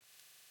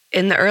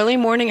In the early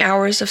morning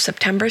hours of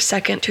September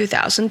 2nd,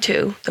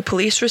 2002, the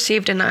police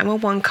received a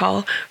 911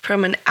 call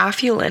from an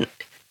affluent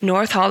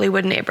North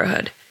Hollywood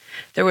neighborhood.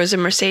 There was a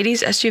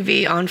Mercedes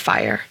SUV on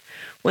fire.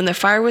 When the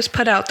fire was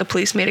put out, the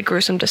police made a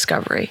gruesome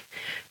discovery.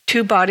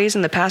 2 bodies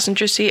in the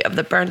passenger seat of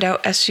the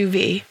burned-out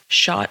SUV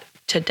shot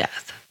to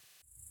death.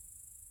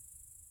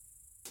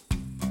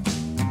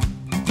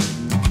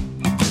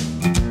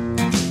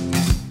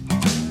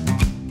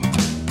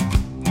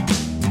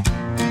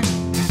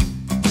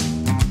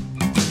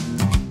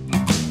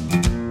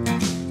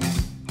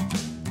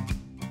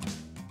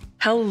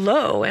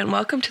 Hello, and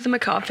welcome to the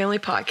McCobb Family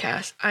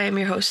Podcast. I am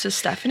your hostess,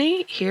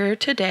 Stephanie, here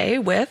today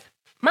with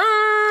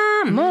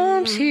Mom!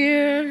 Mom's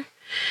here.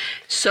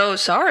 So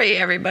sorry,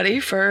 everybody,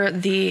 for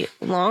the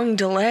long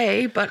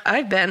delay, but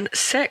I've been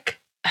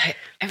sick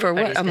for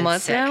a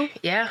month now?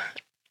 Yeah,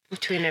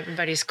 between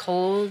everybody's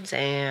colds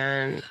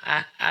and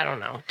I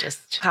don't know,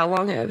 just... How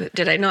long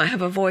did I not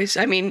have a voice?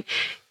 I mean,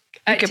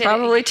 you could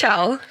probably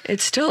tell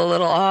it's still a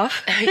little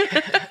off,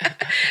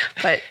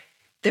 but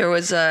there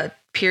was a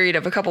period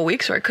of a couple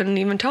weeks where I couldn't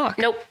even talk.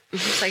 Nope.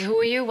 It's like, who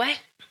are you? What?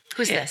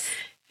 Who's this?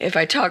 If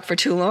I talked for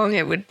too long,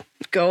 it would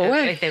go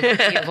away. It would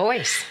be your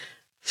voice.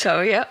 So,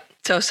 yeah.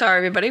 So, sorry,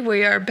 everybody.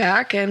 We are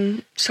back,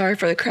 and sorry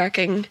for the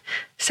cracking.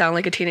 Sound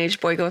like a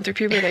teenage boy going through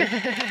puberty.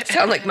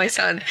 Sound like my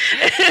son.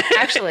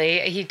 Actually,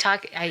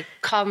 I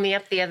called me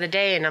up the other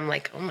day, and I'm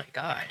like, oh, my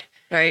God.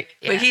 Right.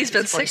 Yeah, but he's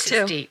been sick, too.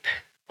 Is deep.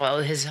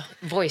 Well, his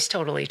voice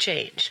totally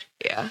changed.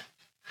 Yeah.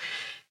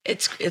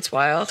 It's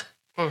wild.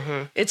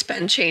 Mm-hmm. It's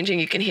been changing.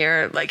 You can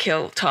hear, like,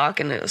 he'll talk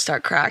and it'll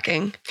start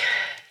cracking.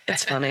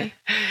 It's funny.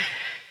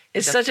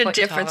 It's such a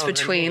difference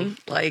between,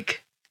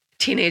 like,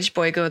 teenage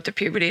boy going through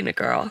puberty and a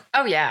girl.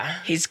 Oh, yeah.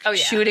 He's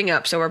shooting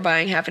up, so we're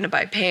having to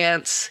buy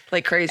pants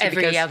like crazy.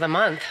 Every other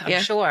month,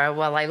 I'm sure.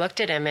 Well, I looked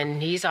at him,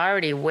 and he's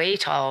already way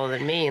taller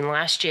than me. And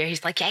last year,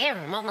 he's like, yeah,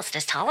 I'm almost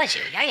as tall as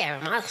you. Yeah,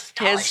 I'm almost as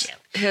tall as you.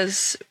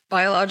 His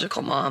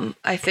biological mom,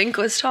 I think,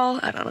 was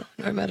tall. I don't know.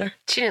 Never met her.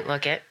 She didn't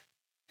look it.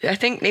 I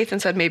think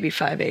Nathan said maybe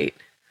 5'8".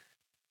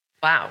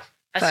 Wow,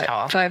 that's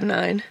tall.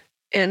 5'9".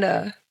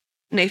 And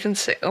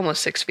Nathan's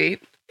almost 6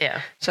 feet.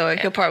 Yeah. So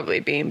he'll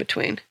probably be in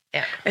between.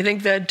 Yeah. I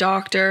think the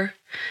doctor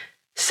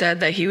said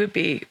that he would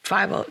be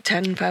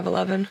 5'10",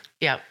 5'11".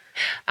 Yeah.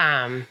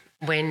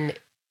 When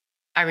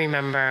I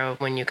remember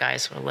when you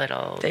guys were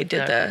little, they do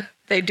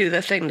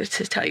the thing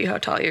to tell you how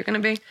tall you're going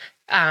to be.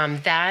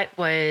 That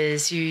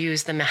was, you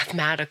use the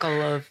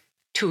mathematical of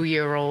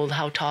 2-year-old,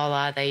 how tall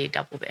are they,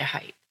 double their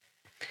height.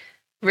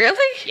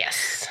 Really?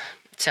 Yes.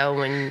 So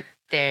when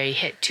they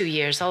hit 2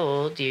 years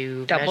old,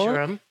 you measure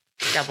them,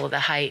 double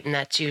the height, and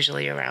that's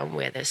usually around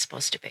where they're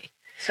supposed to be.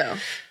 So,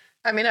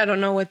 I mean, I don't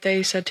know what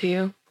they said to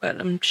you, but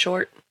I'm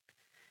short.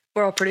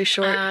 We're all pretty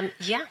short.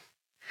 Yeah.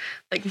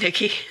 Like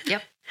Nikki.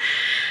 Yep.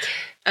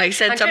 I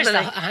said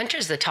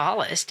Hunter's the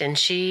tallest, and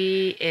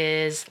she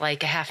is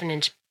like a half an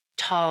inch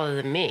taller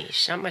than me.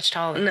 She's not much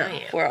taller than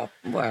I am.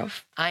 We're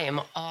off.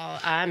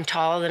 I'm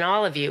taller than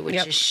all of you,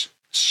 which is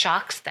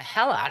shocks the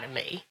hell out of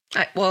me.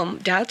 Well,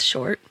 Dad's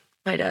short.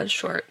 My dad's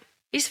short.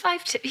 He's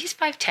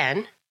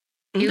 5'10".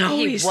 He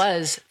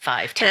was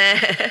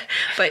 5'10".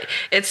 But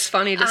it's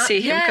funny to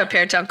see him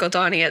compared to Uncle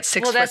Donnie at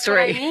 6'3". That's what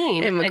I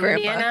mean. And my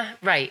grandpa. Nana,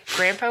 right.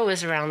 Grandpa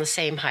was around the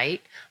same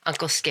height.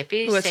 Uncle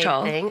Skippy, same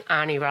tall. thing.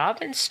 Auntie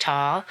Robin's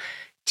tall.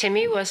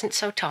 Timmy wasn't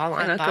so tall.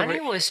 Aunt Bonnie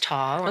was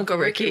tall. Uncle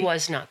Ricky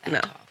was not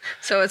that tall.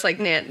 So it's like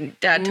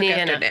Dad took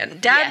after Nana.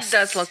 Dad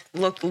does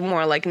look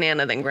more like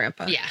Nana than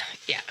Grandpa. Yeah.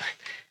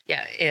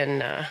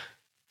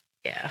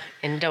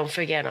 And don't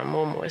forget, on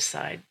Momo's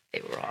side, they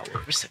were all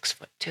over 6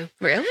 foot too.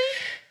 Really?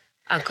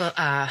 Uncle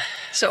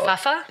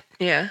Fafa?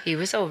 Yeah. He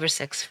was over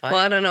 6 foot. Well,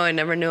 I don't know. I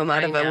never knew him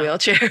out of a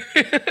wheelchair.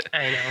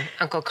 I know.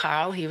 Uncle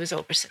Carl, he was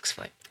over 6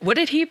 foot. What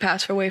did he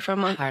pass away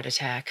from? Heart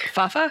attack.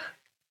 Fafa?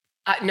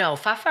 No,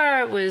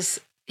 Fafa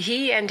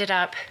he ended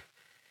up,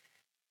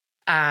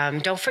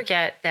 don't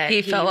forget that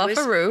he fell off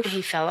a roof.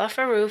 He fell off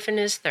a roof in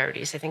his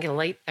 30s, I think in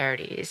late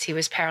 30s. He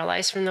was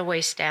paralyzed from the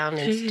waist down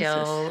and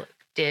still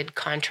did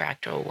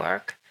contractor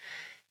work.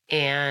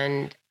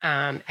 And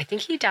I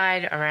think he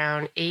died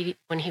around 80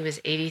 when he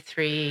was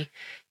 83.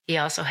 He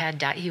also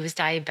he was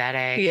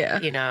diabetic. Yeah.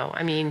 You know,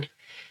 I mean,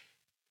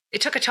 it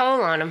took a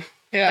toll on him.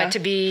 Yeah. But to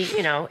be,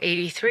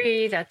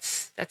 83,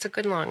 that's a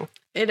good long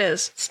It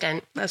is.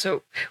 stint. That's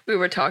what we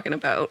were talking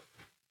about.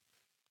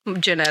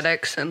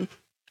 Genetics and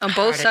on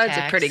both sides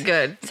are pretty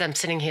good. So I'm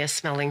sitting here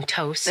smelling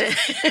toast.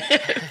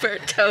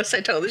 Burnt toast.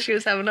 I told her she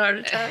was having a heart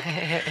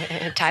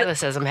attack. Tyler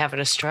says I'm having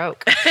a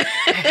stroke.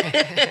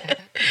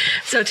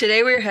 So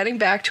today we're heading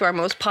back to our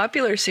most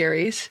popular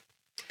series.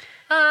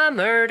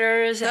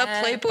 Murders. The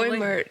Playboy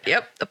Murder.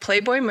 Yep, the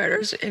Playboy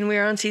Murders, and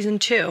we're on season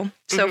 2.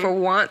 So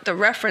for the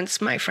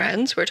reference, my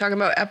friends, we're talking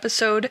about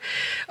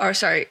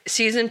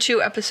season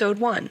 2, episode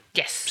 1.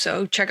 Yes.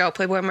 So check out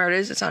Playboy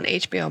Murders. It's on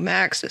HBO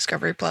Max,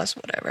 Discovery Plus,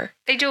 whatever.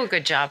 They do a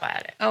good job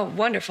at it. Oh,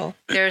 wonderful.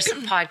 There's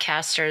some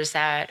podcasters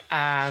that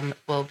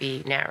will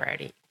be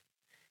narrating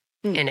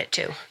in it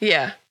too.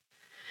 Yeah.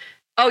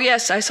 Oh,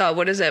 yes, I saw.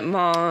 What is it?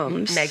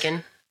 Moms.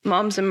 Megan.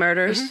 Moms and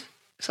Murders.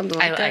 something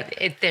like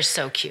that. They're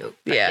so cute.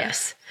 But Yeah.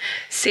 Yes.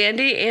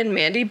 Sandy and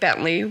Mandy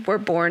Bentley were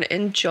born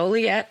in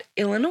Joliet,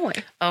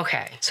 Illinois.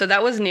 Okay. So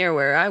that was near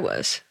where I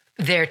was.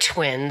 They're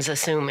twins,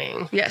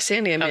 assuming. Yeah,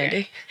 Sandy and Okay.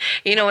 Mandy.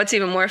 You know what's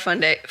even more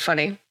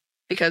funny?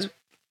 Because...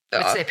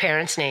 What's their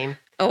parents' name?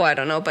 Oh, I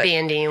don't know, but...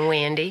 Bandy and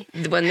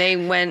Wandy. When they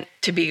went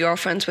to be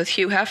girlfriends with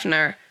Hugh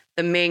Hefner,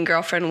 the main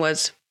girlfriend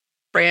was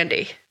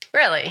Brandy.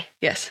 Really?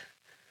 Yes.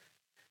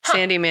 Huh.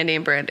 Sandy, Mandy,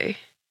 and Brandy.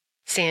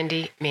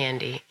 Sandy,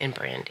 Mandy, and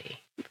Brandy.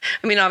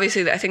 I mean,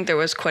 obviously, I think there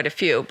was quite a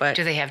few, but...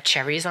 Do they have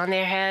cherries on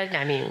their head?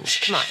 I mean,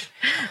 come on.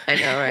 I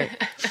know, right?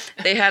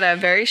 They had a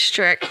very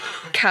strict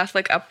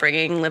Catholic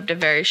upbringing, lived a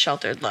very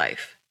sheltered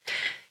life.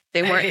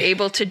 They weren't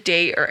able to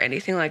date or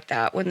anything like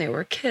that when they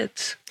were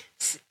kids.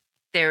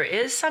 There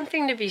is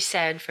something to be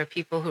said for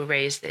people who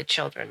raise their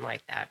children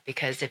like that,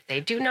 because if they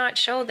do not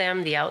show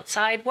them the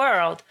outside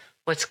world,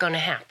 what's going to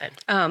happen?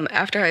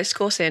 After high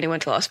school, Sandy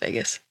went to Las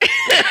Vegas.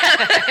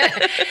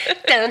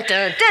 Dun, dun,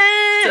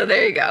 dun. So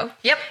there you go.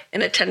 Yep.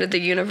 And attended the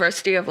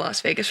University of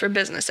Las Vegas for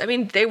business. I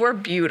mean, they were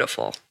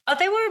beautiful. Oh,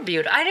 they were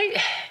beautiful.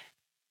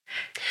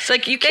 It's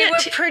like you They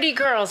can't... were pretty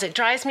girls. It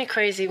drives me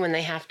crazy when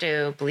they have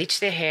to bleach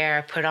their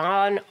hair, put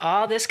on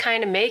all this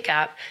kind of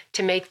makeup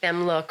to make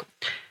them look,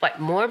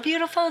 more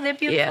beautiful? They're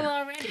beautiful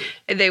already.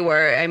 They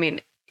were. I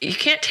mean, you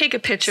can't take a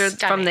picture from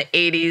Stunning. the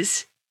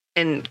 80s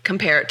and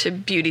compare it to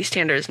beauty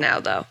standards now,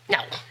 though.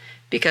 No.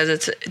 Because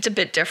it's a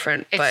bit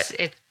different, but...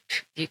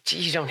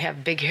 You don't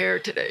have big hair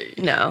today.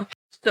 No.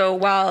 So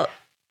while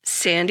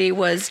Sandy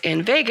was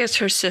in Vegas,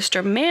 her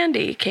sister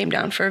Mandy came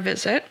down for a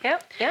visit.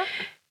 Yep.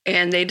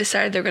 And they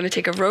decided they're going to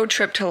take a road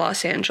trip to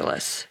Los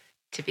Angeles.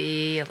 To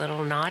be a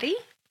little naughty?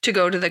 To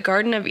go to the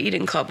Garden of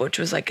Eden Club, which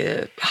was like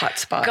a hot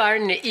spot.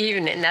 Garden of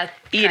Eden. And that's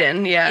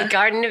Eden, yeah.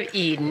 Garden of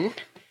Eden.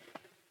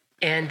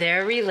 And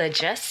they're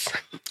religious.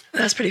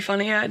 That's pretty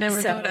funny. Yeah, I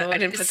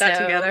didn't put that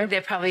together.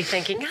 They're probably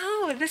thinking,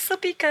 oh, this will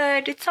be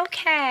good. It's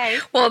okay.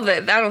 Well, I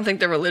don't think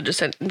they're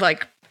religious.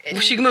 Like,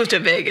 she moved to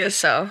Vegas,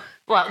 so...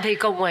 Well, they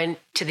went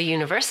to the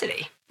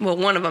university. Well,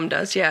 one of them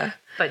does, yeah.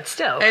 But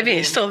still. I mean,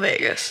 it's still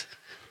Vegas.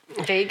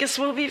 Vegas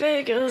will be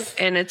Vegas.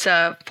 And it's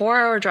a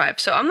 4-hour drive.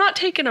 So I'm not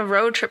taking a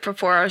road trip for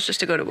 4 hours just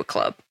to go to a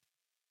club.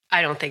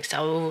 I don't think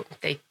so.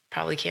 They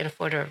probably can't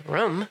afford a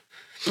room.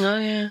 Oh,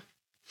 yeah.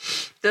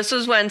 This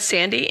was when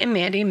Sandy and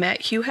Mandy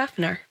met Hugh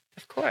Hefner.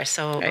 Of course.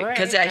 So,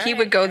 because he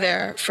would go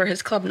there for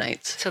his club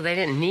nights. So they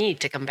didn't need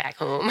to come back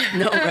home.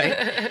 No,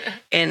 right.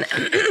 In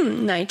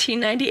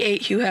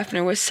 1998, Hugh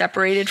Hefner was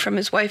separated from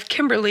his wife,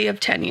 Kimberly, of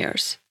 10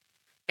 years.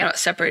 Yep. Not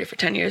separated for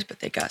 10 years,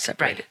 but they got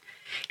separated.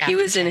 Right. He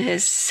was in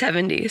his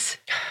 70s.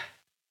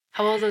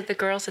 How old are the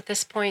girls at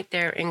this point?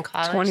 They're in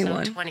college?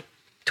 21.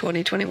 So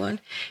 21.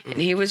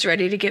 And he was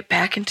ready to get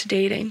back into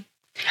dating.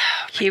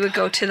 He would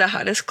go to the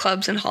hottest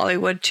clubs in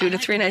Hollywood 2 to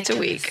 3 nights a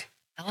week.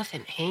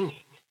 Elephant hanging.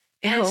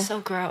 Ew. That's so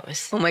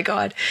gross. Oh, my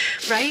God.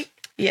 Right?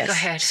 Yes. Go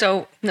ahead.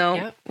 So, no,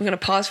 I'm going to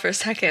pause for a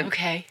second.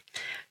 Okay.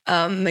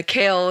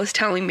 Mikhail was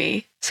telling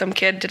me, some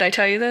kid, did I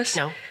tell you this?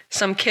 No.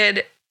 Some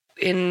kid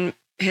in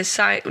his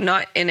science,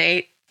 not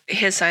in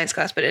his science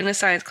class, but in a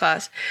science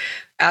class,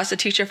 asked the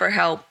teacher for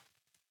help.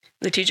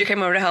 The teacher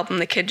came over to help him.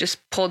 The kid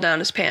just pulled down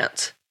his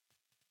pants,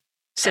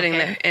 sitting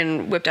there,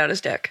 and whipped out his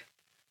dick.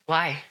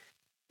 Why?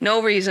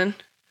 No reason.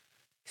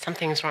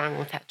 Something's wrong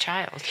with that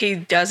child. He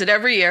does it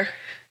every year.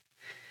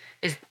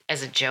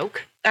 As a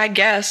joke? I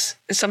guess.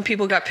 Some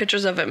people got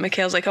pictures of it.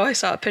 Mikhail's like, oh, I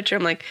saw a picture.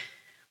 I'm like...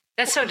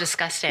 That's so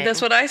disgusting.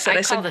 That's what I said.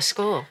 I call the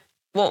school.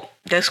 Well,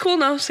 the school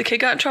knows. The kid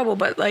got in trouble.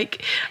 But,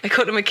 like, I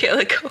go to Mikhail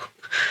and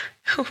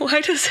go,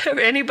 why does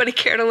anybody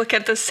care to look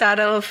at this sad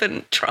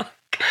elephant trunk?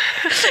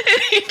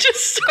 And he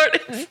just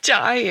started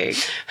dying.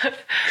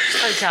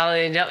 I'm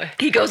telling you. No.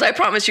 He goes, I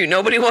promise you,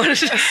 nobody wanted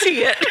to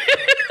see it.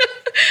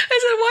 I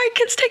said, why are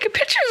kids taking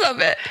pictures of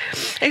it?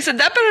 He said,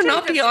 that better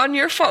not be on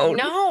your phone.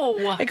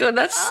 No. I go,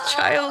 that's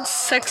child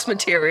sex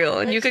material,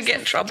 and you could get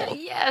in trouble.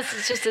 Yes,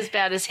 it's just as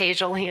bad as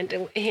Hazel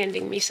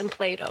handing me some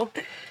Play-Doh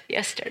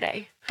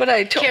yesterday. But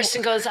I told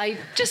Kirsten goes, I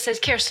just says,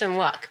 Kirsten,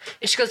 look.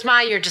 And she goes, Ma,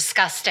 you're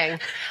disgusting.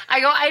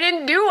 I go, I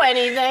didn't do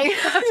anything.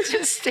 I was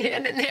just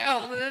standing there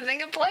holding the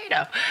thing of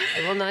Play-Doh.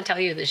 I will not tell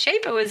you the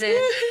shape it was in.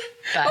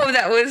 But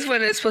that was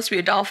when it's supposed to be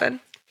a dolphin?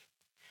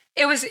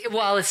 it was,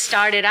 well, it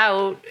started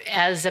out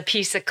as a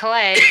piece of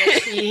clay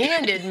that she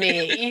handed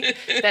me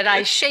that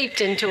I shaped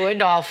into a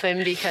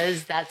dolphin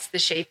because that's the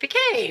shape it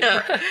came.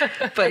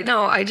 But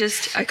no, I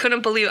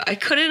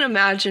couldn't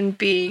imagine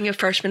being a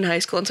freshman in high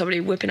school and somebody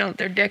whipping out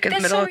their dick in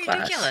the middle of class.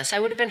 That's so ridiculous. I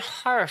would have been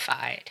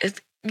horrified.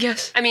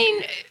 Yes. I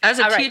mean, as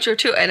a teacher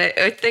too, and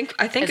I think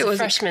as it was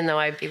a freshman though,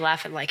 I'd be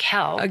laughing like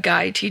hell. A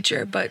guy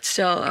teacher, but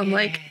still, I'm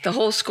like, the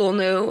whole school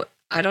knew.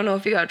 I don't know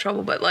if he got in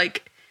trouble, but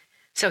like.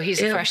 So he's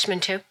a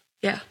freshman too?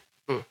 Yeah.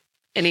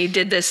 And he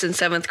did this in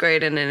 7th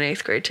grade and in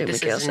 8th grade too,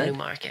 This Mikhail is said. a new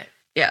market.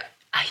 Yeah.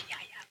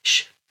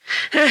 Shh.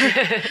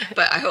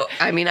 But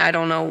I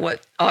don't know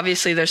what,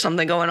 obviously there's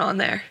something going on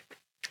there.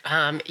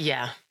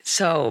 Yeah.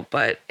 So,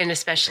 but. And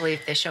especially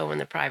if they show in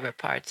the private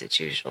parts, it's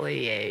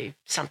usually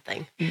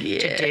something to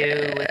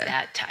do with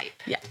that type.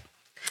 Yeah.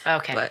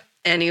 Okay. But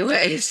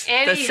Anyways,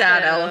 the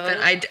sad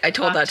elephant. I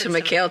told that to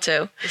Mikhail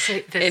too.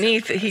 And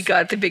he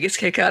got the biggest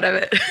kick out of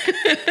it.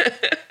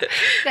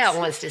 That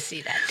wants to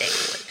see that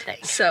thing.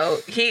 So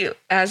he,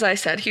 as I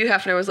said, Hugh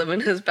Hefner was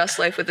living his best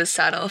life with his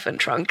sad elephant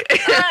trunk.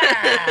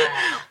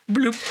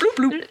 Bloop, bloop,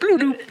 bloop, bloop,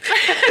 bloop.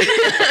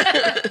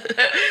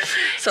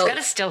 So, it's got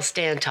to still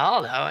stand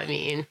tall, though. I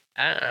mean,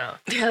 I don't know.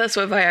 Yeah, that's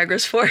what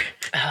Viagra's for.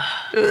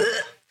 A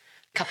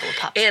couple of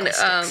popsicle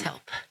sticks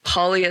help.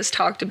 Holly has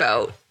talked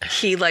about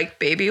he liked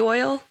baby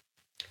oil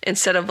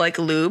instead of like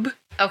lube.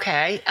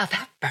 Okay. Oh,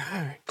 that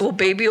burns. Well,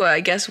 baby oil,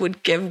 I guess,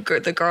 would give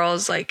the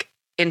girls like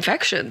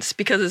infections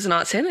because it's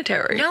not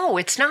sanitary. No,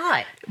 it's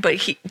not. But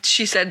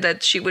she said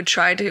that she would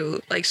try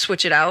to like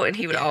switch it out, and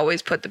he would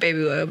always put the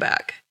baby oil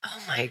back.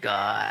 Oh my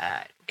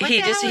God.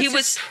 He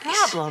was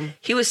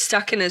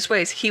stuck in his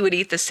ways. He would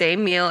eat the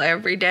same meal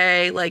every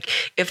day. Like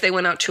if they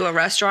went out to a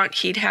restaurant,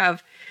 he'd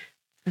have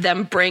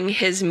them bring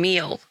his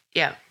meal.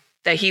 Yeah.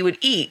 That he would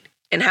eat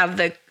and have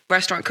the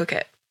restaurant cook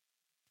it.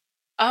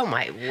 Oh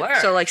my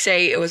word. So like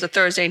say it was a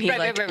Thursday and he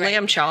liked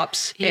lamb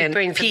chops and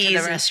peas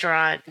to the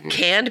restaurant.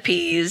 Canned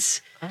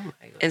peas. Oh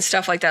my God. And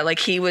stuff like that. Like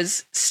he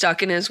was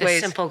stuck in his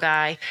ways. A simple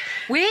guy.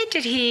 Where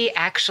did he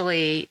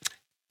actually?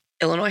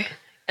 Illinois.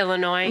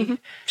 Mm-hmm.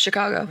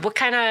 Chicago. What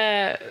kind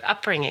of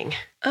upbringing?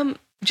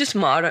 Just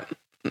moderate,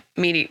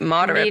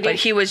 but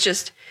he was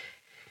just,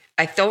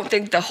 I don't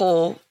think the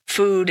whole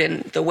food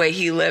and the way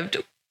he lived,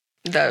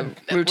 the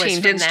routine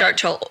didn't start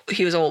till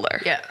he was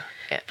older. Yeah.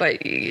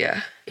 But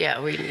yeah.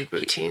 Yeah, we need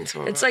routines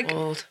when it's we're like,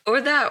 old.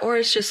 Or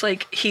it's just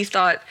like he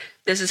thought,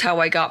 this is how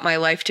I got my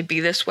life to be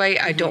this way.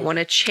 I don't want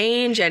to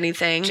change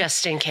anything.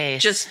 Just in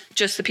case.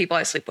 Just the people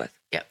I sleep with.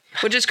 Yep.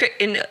 Which is great.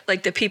 And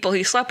like the people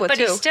he slept with but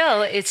too.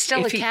 But it's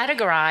still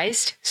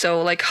categorized.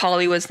 So like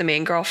Holly was the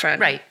main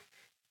girlfriend. Right.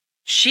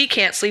 She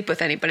can't sleep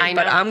with anybody,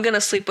 but I'm going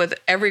to sleep with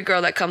every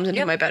girl that comes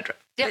into my bedroom.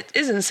 Yep. It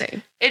is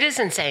insane. It is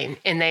insane.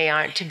 And they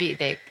aren't to be,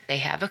 they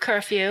have a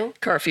curfew.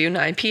 Curfew,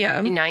 9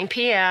 p.m. 9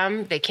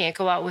 p.m. They can't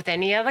go out with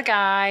any other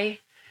guy.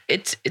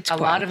 It's a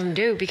lot of them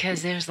do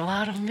because there's a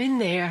lot of them in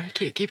there.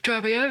 Can't keep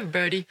dropping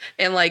everybody.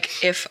 And like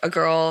if a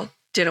girl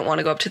didn't want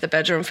to go up to the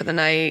bedroom for the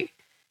night,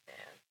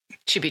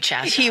 she'd be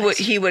chastised.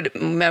 He would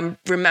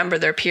remember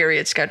their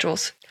period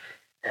schedules.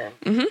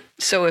 Mm-hmm.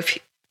 So if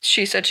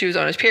she said she was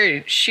on his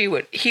period, he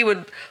would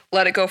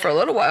let it go for a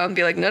little while and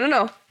be like,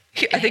 no.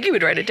 I think he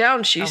would write it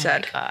down. She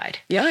said, "Oh my God,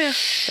 yeah,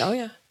 oh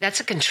yeah." That's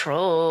a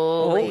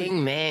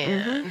controlling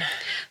man. Mm-hmm.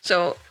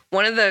 So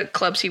one of the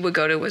clubs he would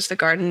go to was the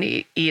Garden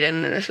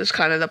Eden, and this was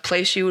kind of the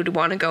place you would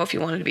want to go if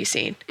you wanted to be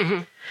seen.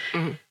 Mm-hmm.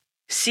 Mm-hmm.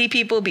 See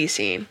people, be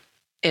seen,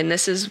 and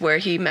this is where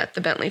he met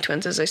the Bentley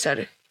twins, as I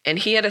said, and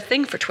he had a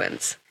thing for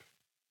twins.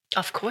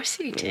 Of course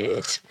he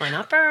did. One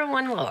upper,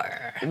 one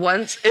lower.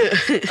 Once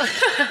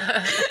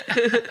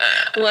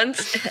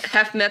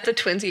Hef met the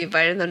twins, he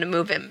invited them to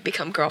move in,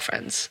 become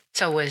girlfriends.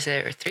 So was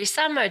there a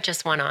threesome or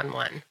just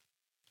one-on-one?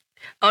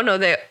 Oh, no,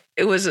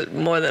 it was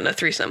more than a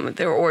threesome.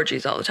 There were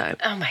orgies all the time.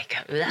 Oh, my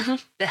God.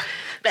 Mm-hmm.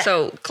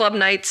 So club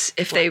nights,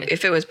 if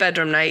it was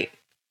bedroom night,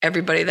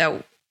 everybody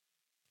that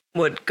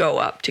would go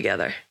up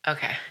together.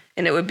 Okay.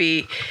 And it would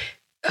be...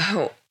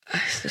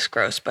 this is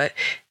gross, but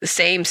the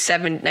same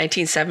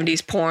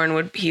 1970s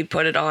porn he'd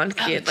put it on.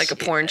 He had like a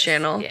porn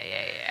channel. Yeah.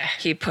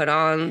 He put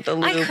on the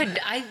lube.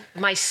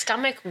 My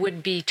stomach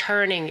would be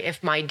turning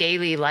if my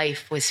daily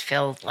life was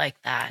filled like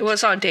that. It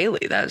was on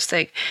daily, that was the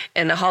thing.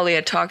 And Holly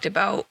had talked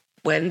about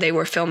when they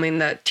were filming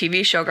the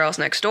TV show Girls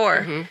Next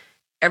Door,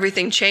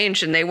 everything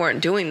changed and they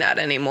weren't doing that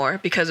anymore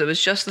because it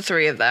was just the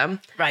three of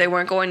them. Right. They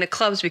weren't going to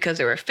clubs because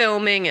they were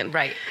filming and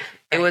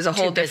it was a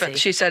whole different,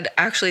 she said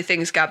actually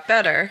things got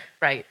better.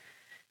 Right.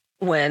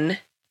 When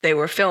they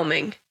were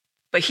filming,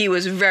 but he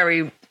was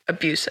very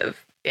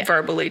abusive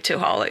verbally to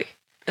Holly,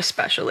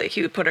 especially.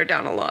 He would put her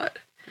down a lot.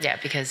 Yeah,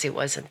 because he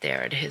wasn't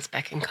there at his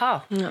beck and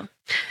call. No.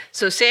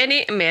 So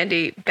Sandy and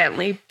Mandy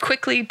Bentley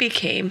quickly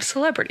became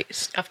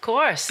celebrities. Of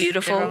course.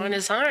 Beautiful. They were on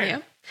his arm. Yeah.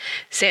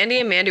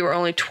 Sandy and Mandy were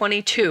only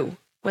 22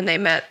 when they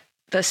met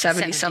the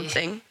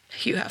 70-something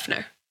Hugh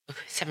Hefner.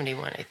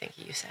 71, I think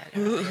you said.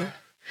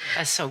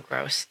 That's so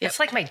gross. Yep. It's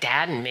like my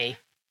dad and me.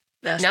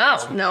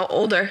 No,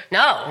 older.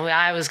 No,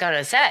 I was going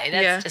to say,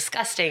 that's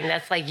disgusting.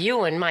 That's like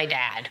you and my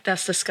dad.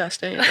 That's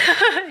disgusting.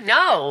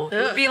 No, it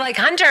would be like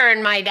Hunter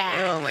and my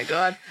dad. Oh, my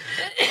God.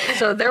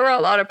 So there were a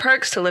lot of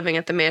perks to living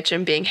at the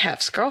mansion being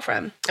Hef's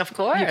girlfriend. Of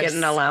course. You get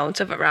an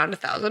allowance of around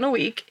 $1,000 a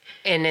week.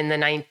 And in the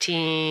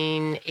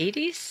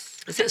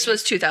 1980s? This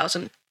was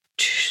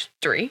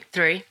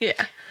 2003.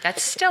 Yeah.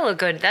 That's still a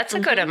good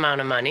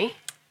amount of money.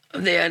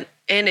 Then,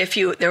 and if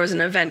there was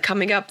an event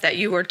coming up that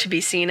you were to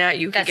be seen at,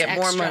 you could get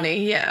more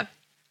money. Yeah.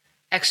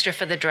 Extra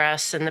for the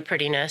dress and the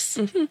prettiness.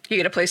 Mm-hmm. You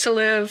get a place to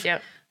live.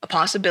 Yep. A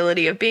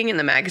possibility of being in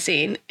the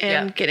magazine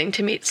and getting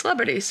to meet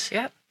celebrities.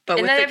 Yep. But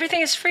and then everything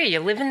is free. You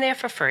live in there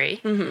for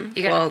free. Mm-hmm.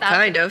 You got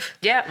kind of.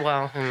 Yeah,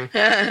 well,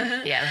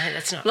 yeah,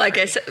 that's not like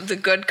free. I said, the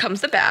good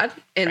comes the bad.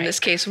 In this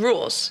case,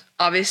 rules.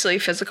 Obviously,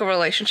 physical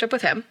relationship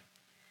with him.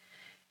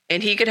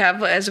 And he could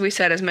have, as we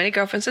said, as many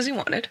girlfriends as he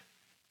wanted.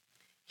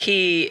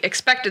 He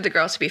expected the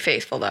girls to be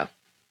faithful, though.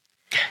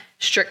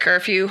 strict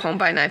curfew, home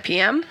by 9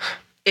 p.m.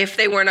 if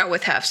they were not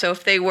with Hef. So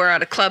if they were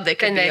at a club, they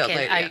could be out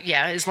later.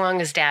 As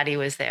long as Daddy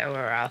was there,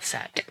 we're all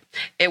set.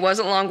 It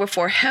wasn't long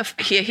before Hef,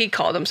 he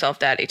called himself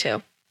Daddy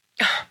too.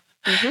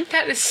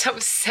 That is so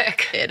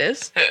sick. It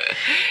is.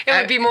 It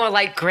would be more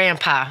like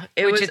Grandpa.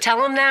 Would you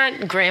tell him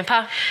that,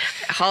 Grandpa?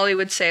 Holly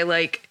would say,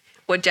 like,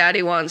 what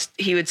Daddy wants,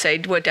 he would say,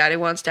 what Daddy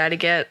wants, Daddy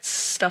gets,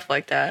 stuff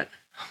like that.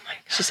 Oh, my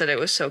God. She said it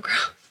was so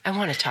gross. I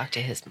want to talk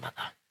to his mother.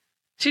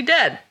 She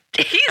dead.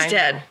 He's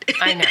dead.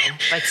 I know,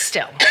 but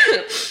still.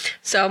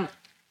 So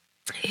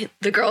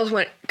the girls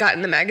got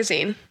in the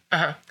magazine.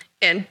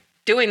 And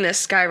doing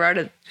this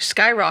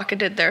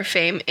skyrocketed their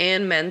fame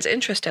and men's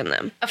interest in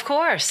them. Of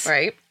course.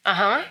 Right?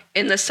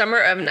 In the summer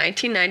of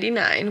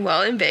 1999,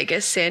 while in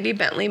Vegas, Sandy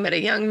Bentley met a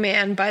young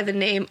man by the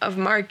name of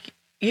Mark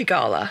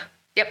Yagala.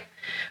 Yep.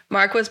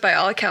 Mark was by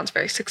all accounts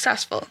very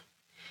successful.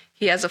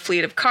 He has a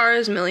fleet of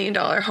cars, $1 million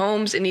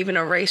homes, and even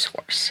a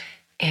racehorse.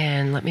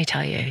 And let me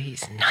tell you,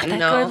 he's not that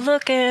good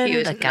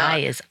looking. The guy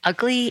is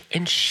ugly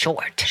and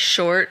short.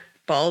 Short,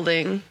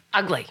 balding.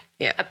 Ugly.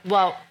 Yeah.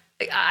 Well,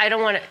 I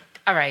don't want to.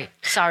 All right.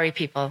 Sorry,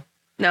 people.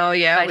 No,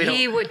 yeah. But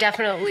he was.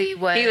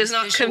 He was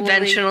not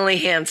conventionally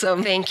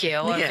handsome. Thank you.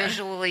 Or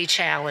visually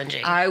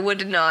challenging. I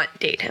would not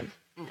date him.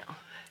 No.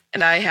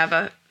 And I have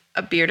a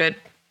bearded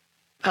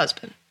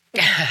husband.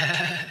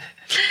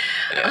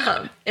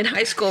 In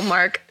high school,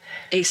 Mark,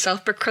 a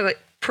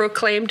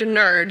self-proclaimed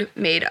nerd,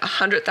 made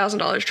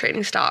 $100,000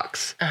 trading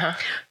stocks.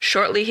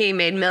 Shortly, he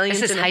made millions.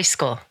 This is high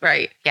school.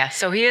 Right. Yeah,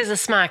 so he is a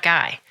smart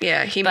guy.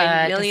 Yeah, he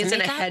made millions in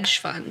a hedge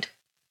fund.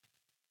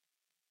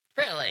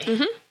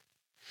 Really?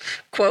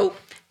 Quote,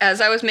 as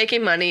I was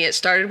making money, it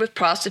started with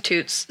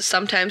prostitutes,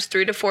 sometimes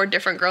 3 to 4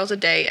 different girls a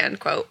day,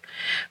 end quote.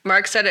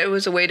 Mark said it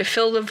was a way to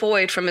fill the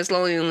void from his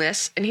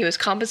loneliness, and he was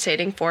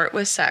compensating for it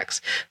with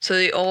sex. So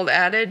the old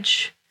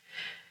adage,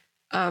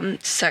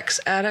 sex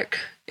addict,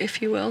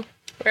 if you will.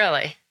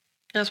 Really?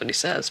 That's what he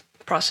says.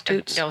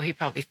 Prostitutes. No, he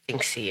probably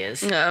thinks he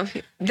is. No,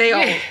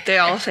 they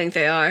all think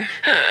they are.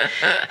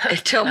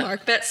 Until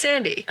Mark met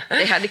Sandy.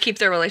 They had to keep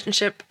their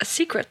relationship a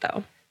secret,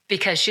 though.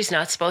 Because she's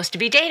not supposed to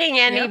be dating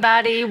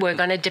anybody. Yep. We're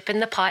going to dip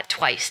in the pot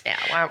twice now,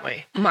 aren't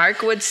we?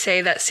 Mark would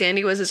say that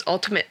Sandy was his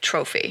ultimate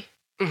trophy.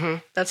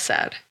 That's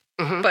sad.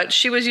 But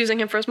she was using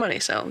him for his money,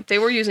 so they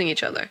were using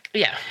each other.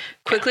 Yeah.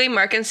 Quickly,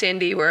 Mark and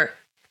Sandy were,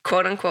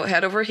 quote-unquote,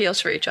 head over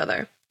heels for each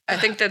other. I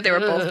think that they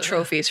were both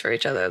trophies for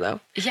each other, though.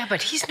 Yeah,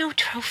 but he's no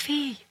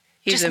trophy.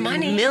 He's just a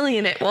money.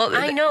 millionaire. Well,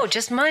 I know,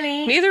 just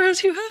money. Neither is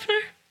Hugh Hefner.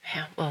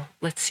 Yeah, well,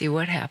 let's see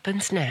what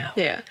happens now.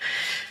 Yeah.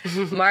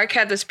 Mark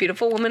had this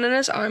beautiful woman in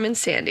his arm in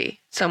Sandy,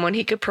 someone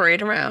he could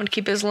parade around,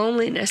 keep his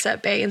loneliness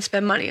at bay, and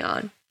spend money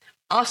on.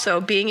 Also,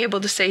 being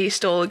able to say he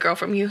stole a girl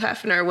from Hugh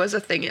Hefner was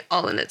a thing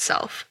all in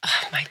itself.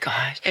 Oh, my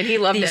God. And he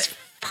loved These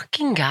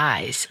fucking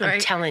guys, right? I'm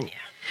telling you.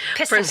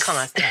 Pissing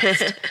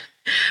contest.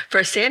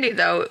 For Sandy,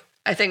 though,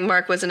 I think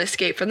Mark was an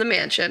escape from the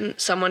mansion,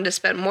 someone to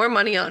spend more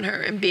money on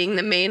her, and being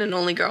the main and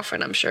only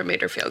girlfriend, I'm sure,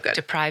 made her feel good.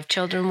 Deprived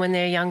children when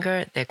they're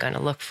younger, they're going to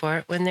look for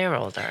it when they're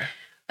older.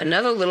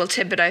 Another little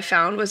tidbit I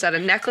found was that a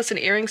necklace and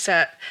earring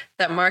set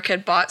that Mark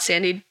had bought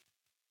Sandy,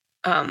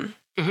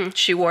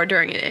 she wore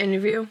during an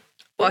interview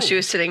while she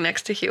was sitting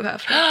next to Hugh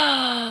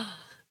Hefner.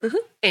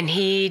 And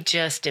he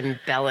just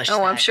embellished Oh,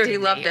 that, I'm sure he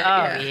loved it.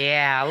 Oh,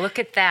 yeah. Look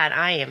at that.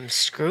 I am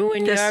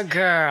screwing your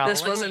girl.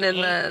 This wasn't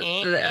in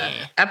the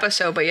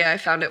episode, but yeah, I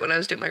found it when I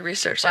was doing my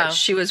research. Wow.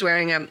 She was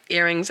wearing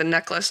earrings and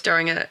necklace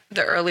during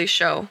the early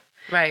show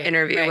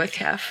interview with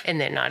Hef. And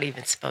they're not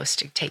even supposed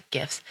to take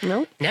gifts.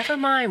 Nope. Never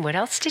mind. What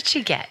else did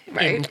she get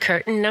in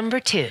curtain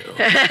number 2?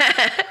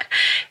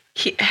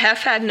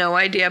 Hef had no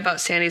idea about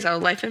Sandy's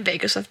old life in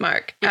Vegas with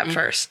Mark at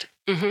first.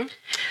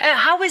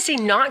 How is he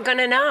not going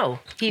to know?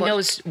 He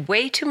knows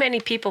way too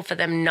many people for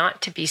them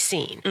not to be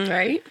seen.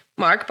 Right.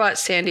 Mark bought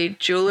Sandy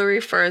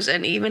jewelry, furs,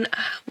 and even a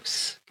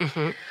house.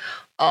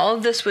 All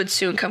of this would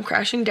soon come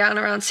crashing down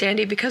around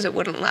Sandy because it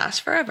wouldn't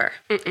last forever.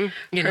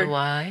 You know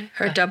why?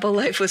 Her double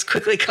life was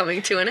quickly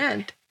coming to an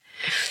end.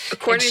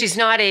 And she's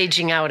not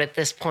aging out at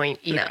this point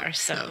either.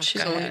 No,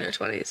 she's only in her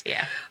 20s.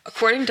 Yeah.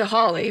 According to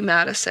Holly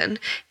Madison,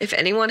 if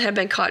anyone had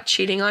been caught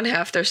cheating on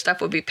Hef, their stuff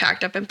would be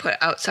packed up and put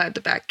outside the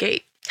back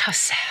gate. How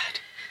sad.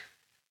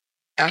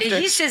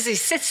 He says he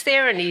sits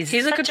there and he's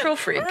a control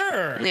freak.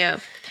 Yeah.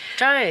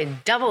 Try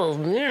double.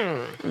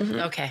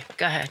 Okay,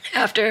 go ahead.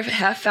 After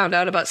Hef found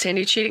out about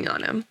Sandy cheating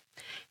on him,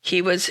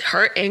 he was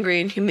hurt,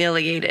 angry, and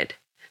humiliated.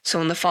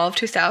 So in the fall of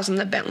 2000,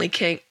 the Bentley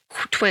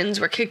twins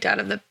were kicked out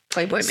of the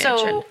Playboy mansion.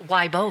 So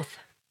why both?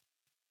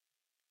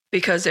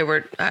 Because they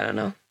were, I don't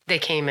know. They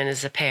came in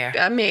as a pair.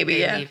 Maybe,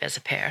 they leave as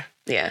a pair.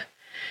 Yeah.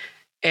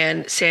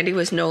 And Sandy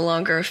was no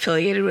longer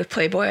affiliated with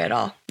Playboy at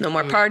all. No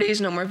more parties,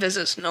 no more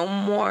visits, no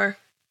more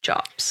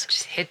jobs.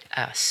 Just hit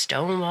a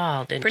stone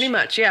wall, didn't Pretty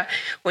much, yeah.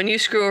 When you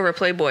screw over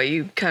Playboy,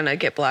 you kind of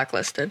get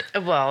blacklisted.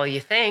 Well,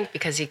 you think,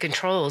 because he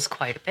controls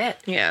quite a bit.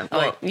 Yeah,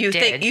 well, you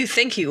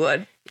think he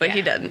would, but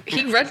he doesn't.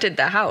 He rented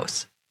the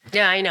house.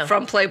 Yeah, I know.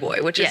 From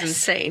Playboy, which is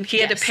insane. He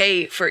had to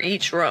pay for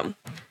each room.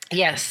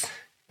 Yes.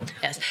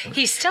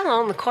 He still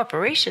owned the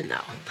corporation,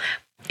 though.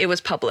 It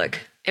was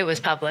public. It was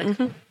public.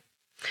 Mm-hmm.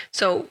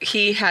 So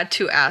he had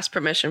to ask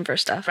permission for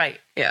stuff.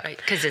 Right. Yeah. Right.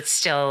 Because it's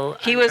still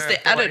He was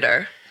the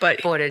editor,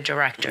 but board of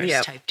directors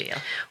type deal.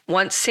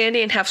 Once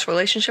Sandy and Hef's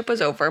relationship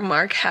was over,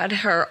 Mark had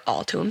her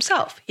all to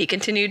himself. He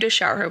continued to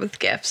shower her with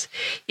gifts.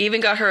 He even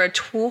got her a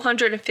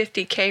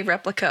 $250K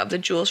replica of the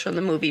jewels from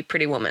the movie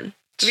Pretty Woman.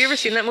 Have you ever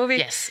seen that movie?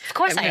 Yes, of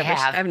course I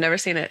have. I've never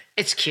seen it.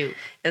 It's cute.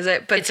 Is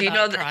it? But it's do you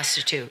about know a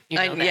prostitute? You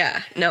know that?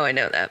 Yeah. No, I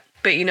know that.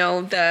 But you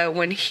know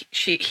when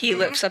he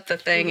lifts up the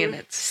thing and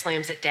it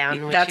slams it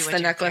down. That's the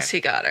necklace he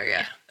got her.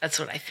 Yeah, that's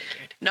what I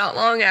figured. Not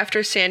long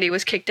after Sandy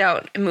was kicked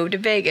out and moved to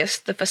Vegas,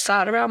 the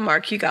facade around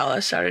Mark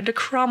Ugala started to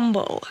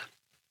crumble.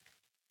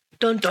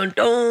 Dun dun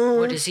dun.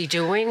 What is he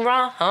doing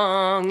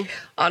wrong?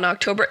 On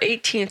October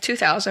 18th,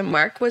 2000,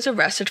 Mark was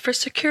arrested for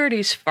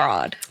securities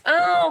fraud.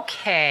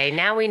 Okay,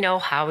 now we know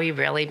how he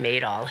really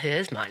made all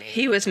his money.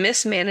 He was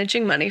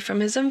mismanaging money from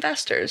his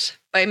investors.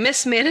 By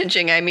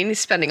mismanaging, I mean he's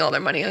spending all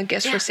their money on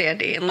gifts for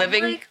Sandy and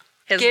living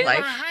his life.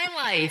 A high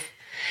life.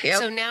 Yep.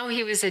 So now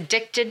he was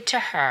addicted to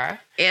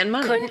her. And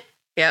money.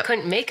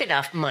 Couldn't make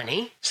enough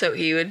money. So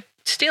he would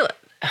steal it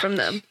from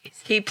them.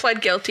 Geez. He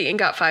pled guilty and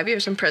got 5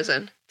 years in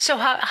prison. So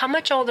how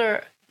much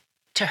older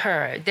to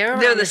her? They're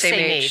the same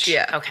age.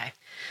 Yeah. Okay.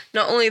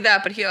 Not only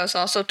that, but he was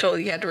also told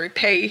he had to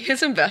repay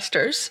his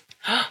investors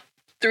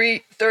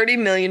 $30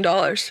 million.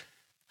 Oh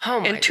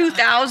my In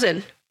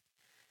 2000.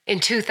 In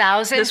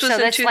 2000? This was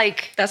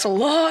that's a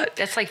lot.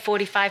 That's like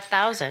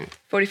 45,000.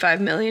 45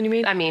 million, you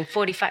mean? I mean,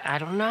 45. I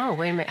don't know.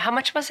 Wait a minute. How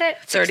much was it?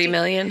 30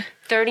 million.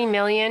 30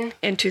 million?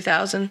 In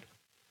 2000.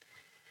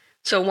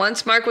 So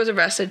once Mark was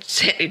arrested,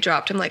 Sandy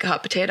dropped him like a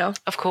hot potato.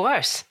 Of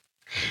course.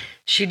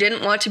 She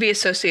didn't want to be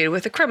associated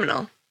with a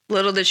criminal.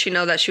 Little did she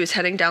know that she was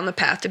heading down the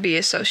path to be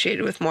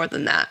associated with more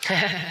than that.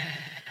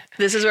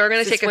 This is where we're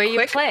going to take a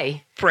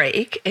quick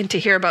break and to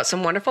hear about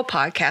some wonderful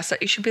podcasts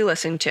that you should be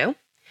listening to.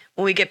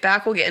 When we get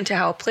back, we'll get into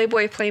how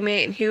Playboy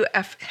playmate and Hugh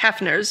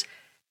Hefner's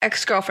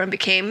ex-girlfriend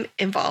became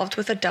involved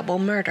with a double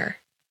murder.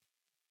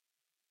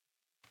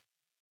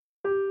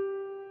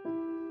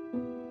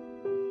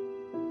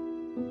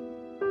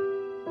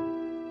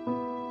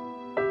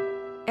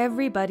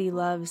 Everybody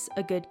loves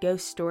a good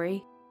ghost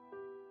story.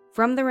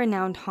 From the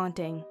renowned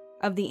haunting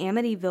of the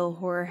Amityville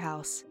Horror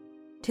House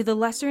to the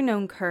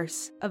lesser-known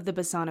curse of the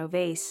Bassano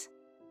Vase,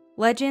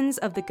 legends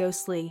of the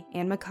ghostly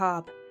and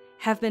macabre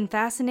have been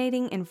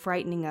fascinating and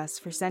frightening us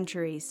for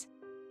centuries.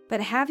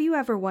 But have you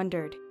ever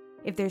wondered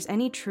if there's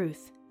any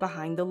truth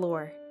behind the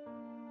lore?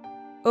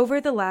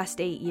 Over the last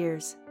 8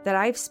 years that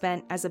I've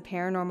spent as a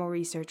paranormal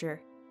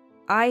researcher,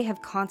 I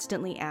have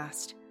constantly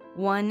asked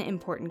one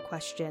important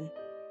question.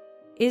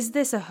 Is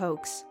this a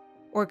hoax,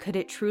 or could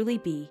it truly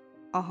be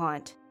a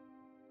haunt?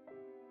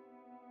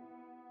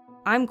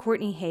 I'm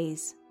Courtney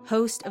Hayes,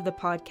 host of the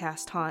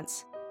podcast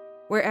Haunts,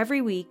 where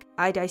every week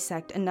I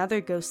dissect another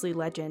ghostly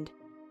legend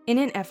in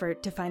an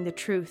effort to find the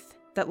truth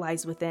that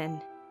lies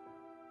within.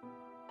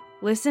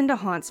 Listen to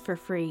Haunts for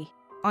free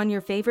on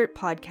your favorite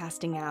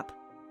podcasting app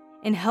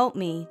and help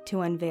me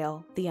to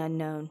unveil the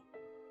unknown.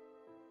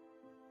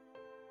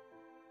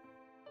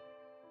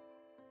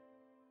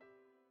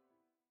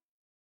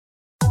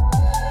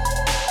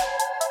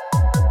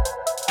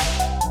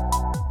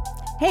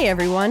 Hey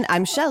everyone,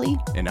 I'm Shelly.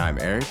 And I'm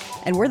Eric.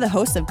 And we're the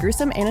hosts of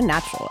Gruesome and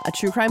Unnatural, a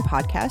true crime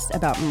podcast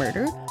about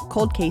murder,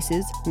 cold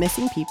cases,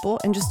 missing people,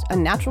 and just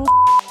unnatural.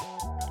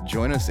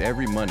 Join us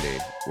every Monday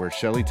where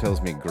Shelly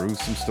tells me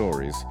gruesome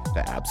stories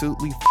that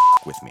absolutely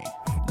with me.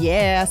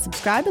 Yeah,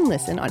 subscribe and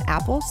listen on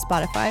Apple,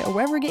 Spotify, or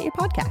wherever you get your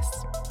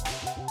podcasts.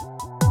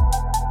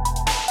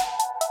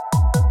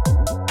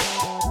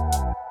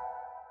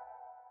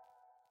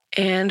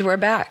 And we're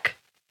back.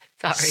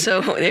 Sorry.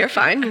 So you're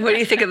fine. What do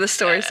you think of the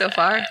story so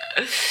far?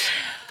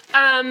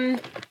 I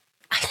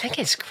think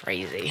it's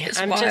crazy. It's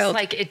I'm wild. just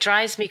like, it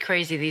drives me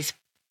crazy.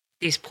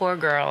 These poor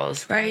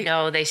girls. Right. You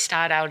know, they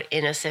start out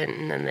innocent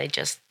and then they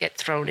just get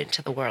thrown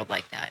into the world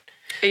like that.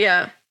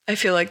 Yeah. I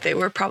feel like they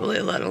were probably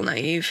a little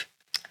naive.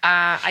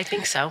 I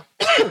think so.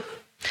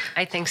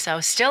 I think so.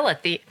 Still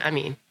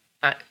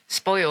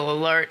spoiler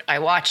alert, I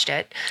watched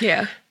it.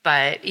 Yeah.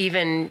 But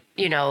even,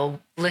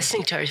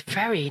 listening to her is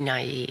very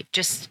naive.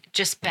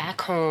 Just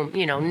back home,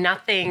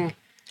 nothing.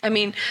 I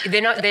mean,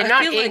 they're not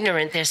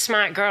ignorant. Like they're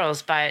smart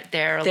girls, but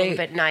they're a little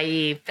bit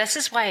naive. This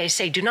is why I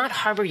say, do not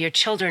harbor your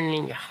children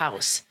in your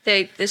house.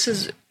 This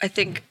is, I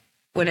think,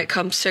 when it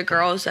comes to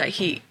girls that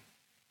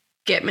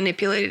get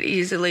manipulated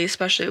easily,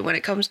 especially when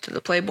it comes to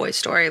the Playboy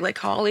story. Like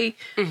Holly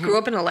grew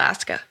up in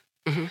Alaska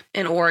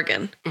and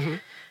Oregon.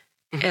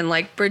 And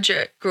like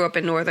Bridget grew up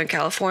in Northern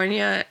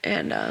California,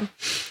 and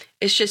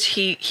it's just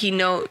Hugh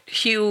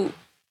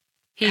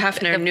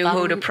Hefner knew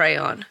who to prey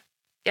on.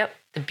 Yep,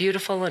 the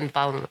beautiful and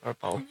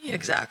vulnerable.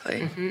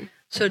 Exactly.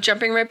 So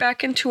jumping right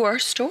back into our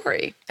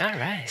story. All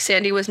right.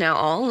 Sandy was now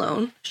all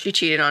alone. She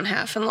cheated on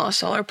Hef and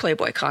lost all her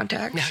Playboy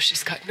contacts. Now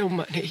she's got no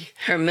money.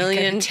 Her $1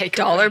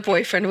 million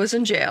boyfriend was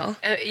in jail.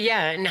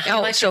 And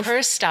how much of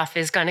her stuff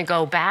is going to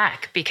go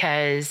back?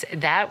 Because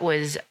that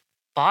was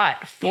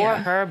bought for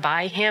her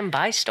by him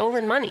by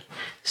stolen money.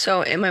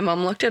 So, and my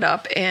mom looked it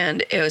up,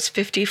 and it was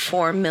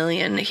 $54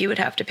 million he would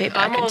have to pay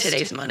back in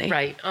today's money.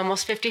 Right,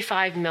 almost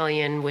 $55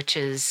 million, which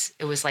is,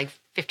 it was like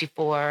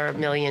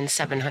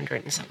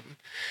 $54,700,000 and something.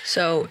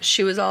 So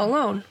she was all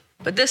alone.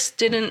 But this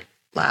didn't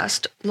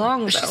last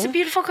long, though. She's a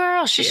beautiful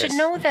girl. She should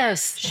know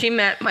this. She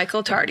met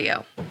Michael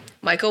Tardio.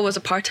 Michael was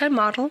a part-time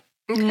model,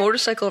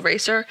 motorcycle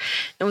racer,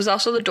 and was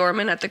also the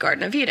doorman at the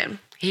Garden of Eden.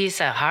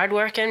 He's a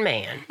hardworking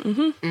man.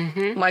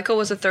 Michael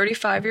was a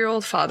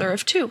 35-year-old father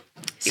of 2.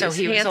 He was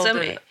handsome,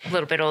 older, a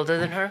little bit older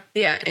than her?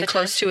 Yeah, and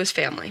close to his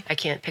family. I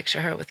can't picture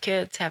her with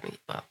kids having,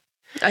 well.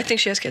 I think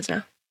she has kids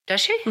now.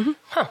 Does she?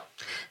 Huh.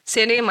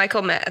 Sandy and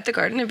Michael met at the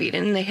Garden of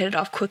Eden, and they hit it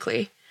off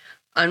quickly.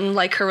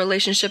 Unlike her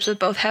relationships with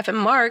both Hef and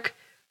Mark,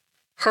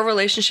 her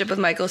relationship with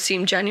Michael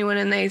seemed genuine,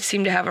 and they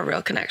seemed to have a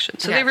real connection.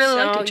 So they really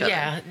liked each other.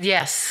 Yeah,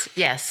 yes.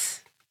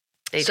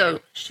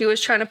 She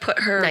was trying to put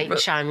her... Knight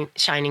in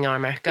shining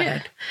armor. Go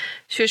ahead.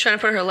 She was trying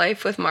to put her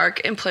life with Mark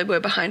and Playboy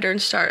behind her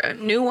and start a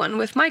new one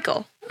with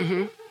Michael,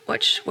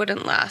 which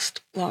wouldn't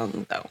last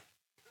long, though.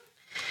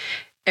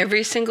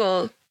 Every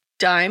single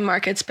dime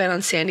Mark had spent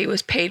on Sandy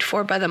was paid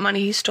for by the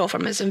money he stole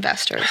from his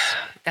investors.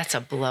 That's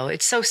a blow.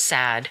 It's so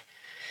sad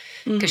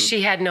because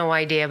she had no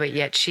idea, but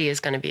yet she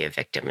is going to be a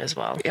victim as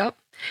well. Yep.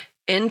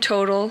 In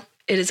total,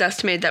 it is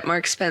estimated that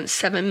Mark spent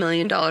 $7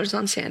 million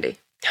on Sandy.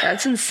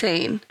 That's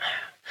insane.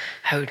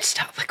 I would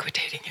stop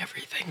liquidating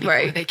everything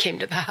before they came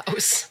to the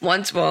house.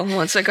 Once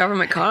the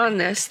government caught on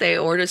this, they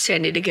ordered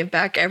Sandy to give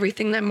back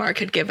everything that Mark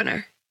had given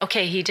her.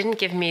 Okay, he didn't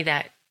give me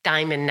that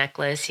diamond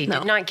necklace. He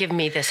did not give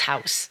me this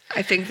house.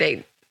 I think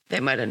they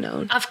might have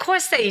known. Of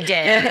course they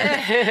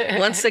did.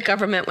 Once the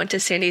government went to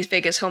Sandy's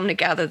Vegas home to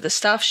gather the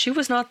stuff, she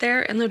was not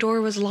there and the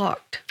door was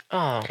locked.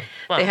 Oh,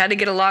 well. They had to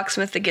get a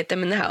locksmith to get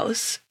them in the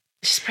house.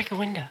 Just break a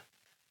window.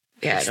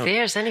 Yeah, it's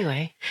theirs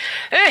anyway.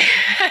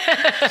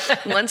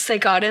 Once they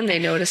got in, they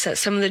noticed that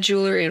some of the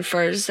jewelry and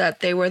furs that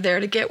they were there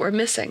to get were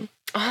missing.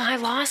 Oh, I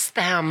lost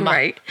them.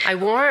 Right. I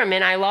wore them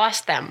and I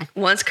lost them.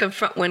 When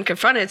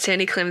confronted,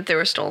 Sandy claimed that they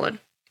were stolen.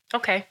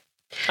 Okay.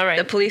 All right.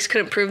 The police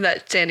couldn't prove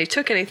that Sandy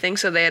took anything,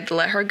 so they had to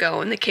let her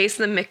go. And the case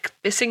of the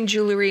missing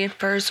jewelry and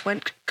furs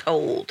went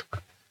cold.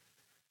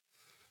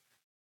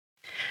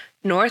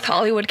 North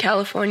Hollywood,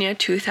 California,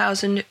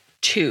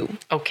 2002.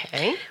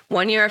 Okay.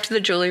 1 year after the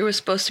jewelry was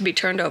supposed to be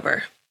turned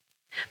over.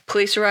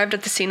 Police arrived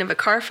at the scene of a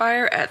car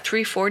fire at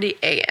 3:40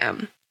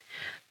 a.m.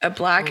 A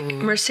black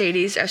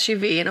Mercedes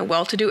SUV in a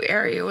well-to-do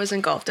area was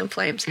engulfed in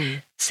flames.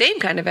 Same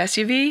kind of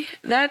SUV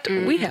that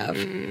we have.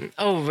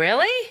 Oh,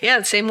 really? Yeah,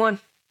 the same one.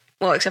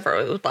 Well, except for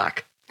it was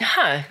black.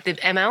 Huh. The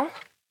ML?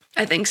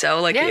 I think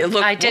so. Like, yeah, it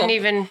looked, I didn't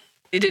even...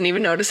 You didn't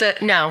even notice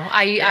it? No,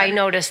 I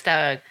noticed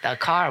the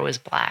car was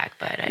black,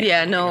 but...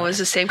 it was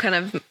the same kind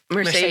of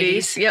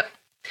Mercedes. Yep.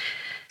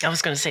 I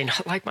was going to say,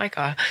 not like my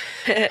car.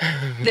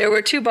 There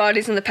were 2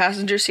 bodies in the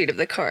passenger seat of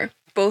the car.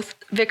 Both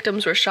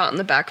victims were shot in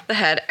the back of the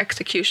head,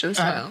 execution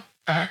style.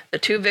 The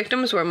 2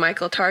 victims were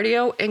Michael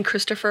Tardio and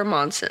Christopher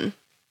Monson.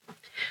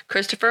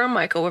 Christopher and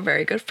Michael were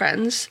very good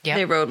friends. Yep.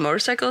 They rode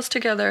motorcycles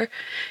together,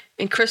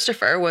 and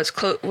Christopher was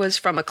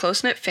from a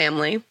close-knit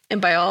family, and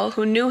by all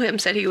who knew him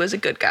said he was a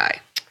good guy.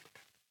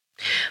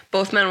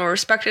 Both men were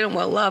respected and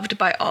well-loved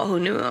by all who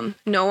knew them.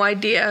 No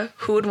idea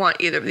who would want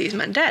either of these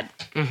men dead.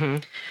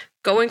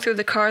 Going through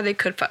the car, they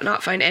could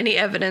not find any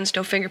evidence,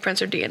 no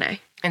fingerprints or DNA.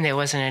 And there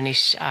wasn't any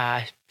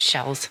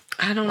shells.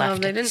 I don't know.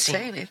 They didn't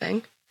say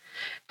anything.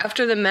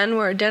 After the men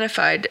were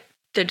identified,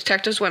 the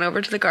detectives went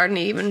over to the Garden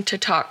of Eden to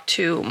talk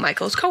to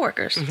Michael's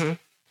coworkers.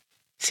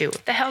 See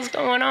what the hell's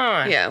going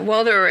on. Yeah,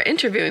 while they were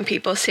interviewing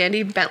people,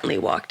 Sandy Bentley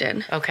walked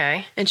in.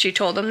 Okay. And she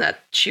told them that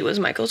she was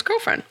Michael's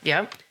girlfriend.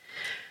 Yep.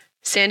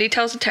 Sandy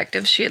tells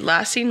detectives she had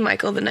last seen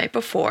Michael the night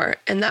before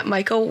and that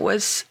Michael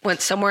went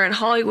somewhere in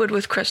Hollywood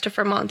with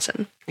Christopher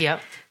Monson.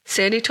 Yep.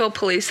 Sandy told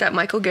police that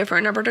Michael gave her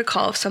a number to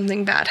call if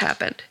something bad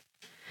happened.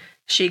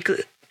 She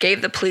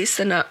gave the police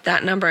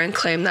that number and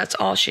claimed that's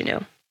all she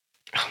knew.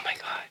 Oh, my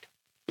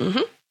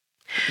God.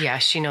 Yeah,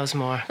 she knows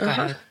more. Go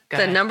ahead.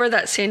 The number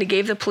that Sandy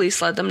gave the police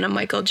led them to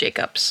Michael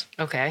Jacobs.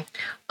 Okay.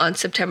 On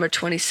September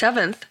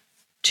 27th,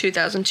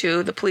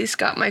 2002, the police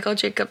got Michael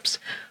Jacobs'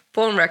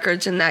 phone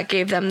records, and that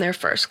gave them their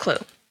first clue.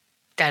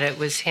 That it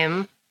was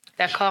him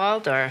that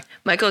called, or?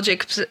 Michael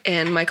Jacobs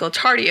and Michael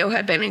Tardio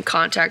had been in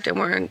contact and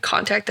were in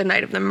contact the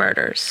night of the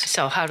murders.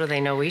 So how do they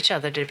know each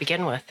other to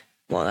begin with?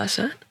 Well, that's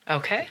it.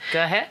 Okay,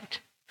 go ahead.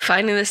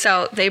 Finding this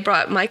out, they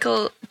brought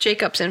Michael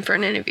Jacobs in for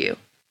an interview.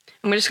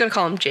 And we're just going to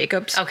call him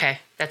Jacobs. Okay,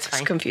 that's fine.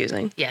 It's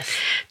confusing. Yes.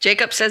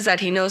 Jacob says that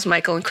he knows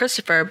Michael and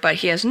Christopher, but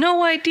he has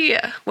no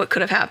idea what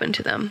could have happened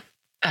to them.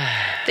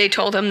 They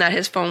told him that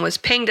his phone was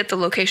pinged at the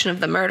location of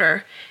the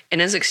murder,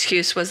 and his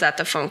excuse was that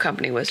the phone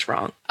company was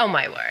wrong. Oh,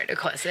 my word. Of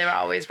course, they're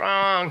always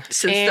wrong.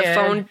 Since the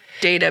phone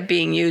data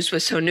being used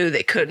was so new,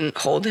 they couldn't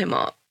hold him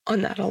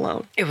on that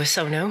alone. It was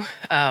so new?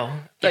 Oh,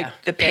 like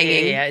the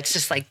pinging. Yeah. It's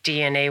just like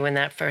DNA when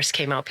that first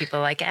came out. People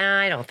are like,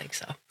 I don't think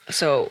so.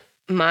 So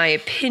my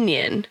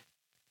opinion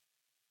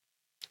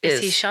is...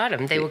 he shot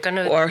him. They were going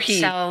to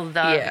sell the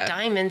yeah.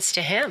 diamonds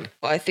to him.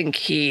 Well, I think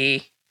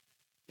he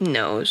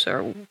knows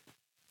or...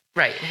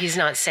 Right. He's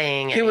not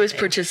saying anything. He was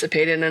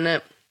participating in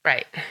it.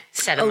 Right.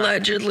 Set him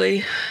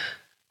Allegedly.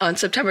 On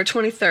September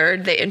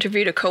 23rd, they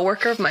interviewed a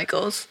coworker of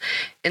Michael's,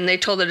 and they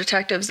told the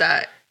detectives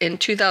that in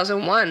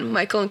 2001,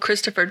 Michael and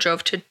Christopher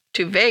drove to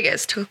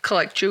Vegas to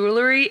collect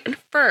jewelry and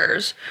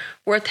furs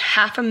worth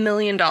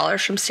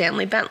 $500,000 from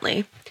Stanley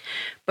Bentley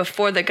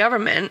before the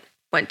government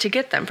went to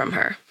get them from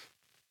her.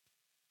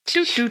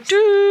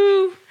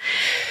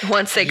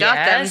 Once they got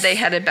them, they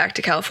headed back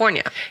to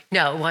California.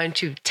 No, why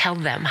don't you tell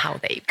them how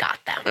they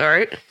got them? All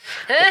right.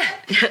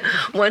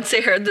 Once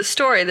they heard the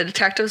story, the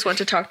detectives went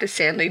to talk to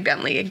Stanley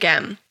Bentley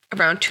again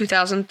around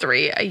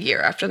 2003, a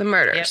year after the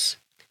murders.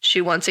 Yep. She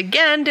once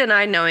again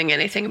denied knowing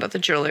anything about the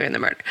jewelry and the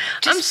murder.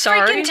 I'm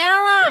sorry. Freaking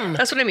tell them.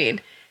 That's what I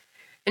mean.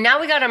 And now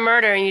we got a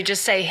murder, and you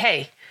just say,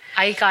 "Hey,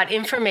 I got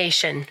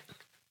information."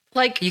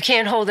 Like, you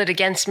can't hold it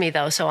against me,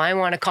 though, so I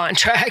want a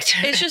contract.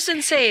 It's just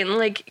insane.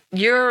 Like,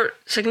 your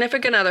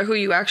significant other, who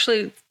you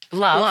actually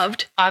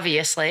loved,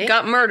 obviously,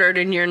 got murdered,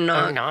 and you're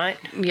not. I'm not.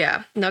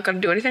 Yeah, not going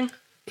to do anything?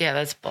 Yeah,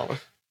 that's bull.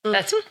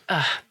 That's,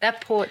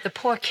 the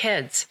poor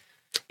kids.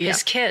 Yeah.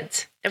 His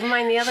kids. Never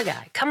mind the other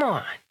guy. Come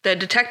on. The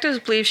detectives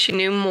believe she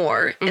knew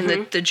more, and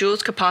that the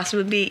jewels could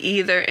possibly be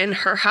either in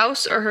her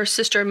house or her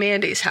sister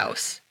Mandy's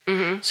house.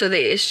 So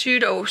they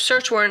issued a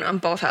search warrant on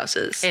both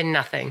houses. And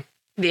nothing.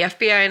 The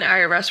FBI and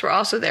IRS were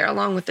also there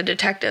along with the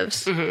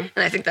detectives. And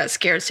I think that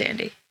scared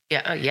Sandy.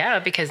 Yeah,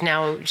 because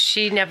now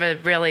she never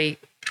really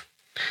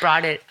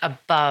brought it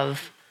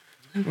above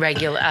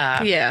regular,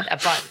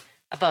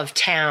 above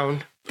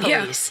town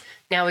police.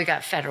 Now we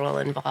got federal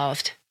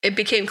involved. It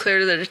became clear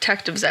to the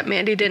detectives that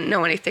Mandy didn't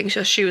know anything,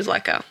 so she was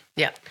let go.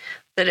 Yeah.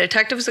 The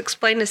detectives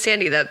explained to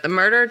Sandy that the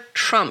murder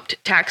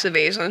trumped tax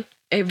evasion.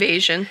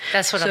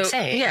 That's what I'm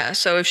saying. Yeah,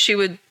 so if they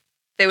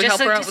would help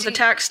her out with the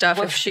tax stuff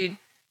if she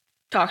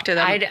talked to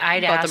them I'd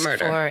about the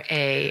murder. I'd ask for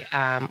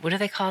a, what do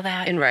they call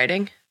that? In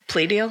writing?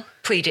 Plea deal?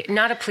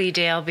 Not a plea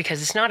deal,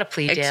 because it's not a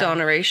plea deal.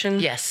 Exoneration?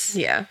 Yes.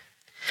 Yeah.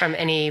 From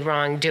any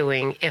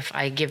wrongdoing if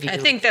I give you... I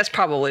think that's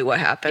probably what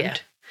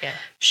happened. Yeah.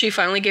 She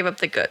finally gave up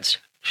the goods.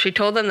 She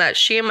told them that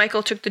she and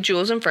Michael took the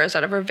jewels and furs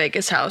out of her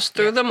Vegas house,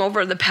 threw them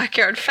over the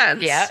backyard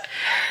fence,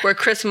 where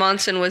Chris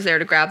Monson was there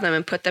to grab them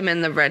and put them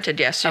in the rented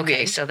SUV.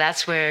 Okay, so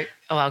that's where...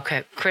 Oh,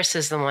 okay. Chris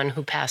is the one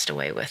who passed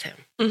away with him.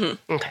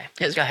 Okay,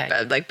 go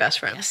ahead. Best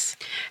friend. Yes.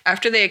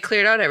 After they had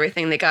cleared out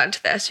everything, they got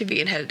into the SUV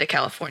and headed to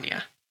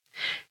California.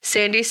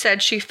 Sandy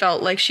said she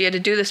felt like she had to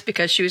do this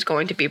because she was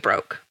going to be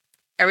broke.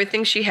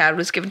 Everything she had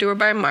was given to her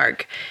by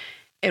Mark,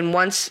 and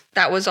once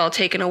that was all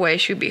taken away,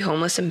 she would be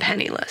homeless and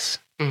penniless.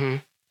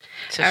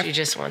 So she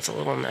just wants a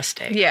little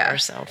nest egg for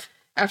herself.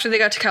 After they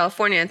got to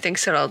California and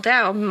things settled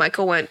down,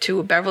 Michael went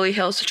to Beverly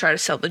Hills to try to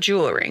sell the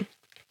jewelry.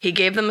 He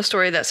gave them a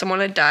story that someone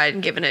had died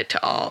and given it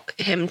to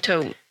him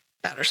to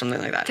that or something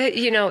like that.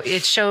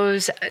 It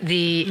shows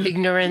the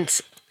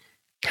ignorance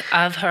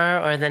of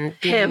her, or then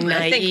being naive.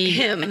 I think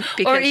him.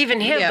 Or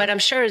even him, but I'm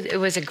sure it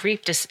was a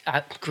group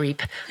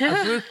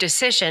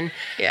decision.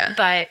 Yeah.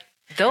 But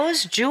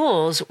those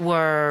jewels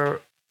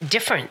were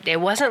different.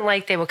 It wasn't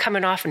like they were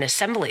coming off an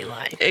assembly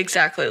line.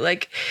 Exactly.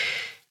 Like,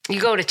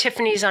 you go to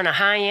Tiffany's on a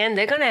high end,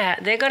 they're gonna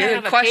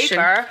have a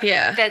paper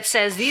that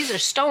says these are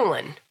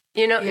stolen.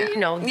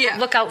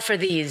 Look out for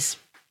these.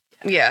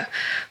 Yeah.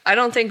 I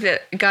don't think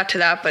that it got to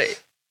that,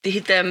 but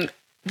the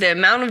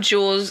amount of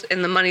jewels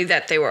and the money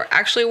that they were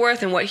actually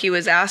worth and what he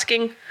was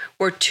asking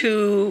were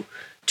too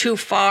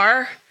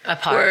far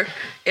apart. Where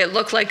it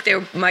looked like they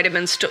might have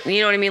been, you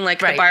know what I mean? Like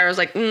the buyer was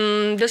like,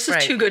 this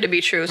is too good to be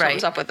true.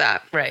 Something's up with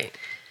that. Right.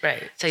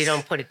 So you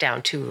don't put it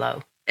down too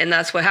low. And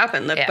that's what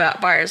happened. The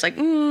buyer's like,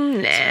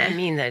 nah. I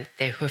mean that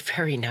they were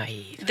very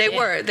naive. They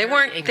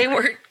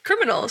weren't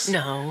criminals.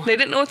 No. They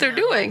didn't know what they're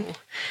doing.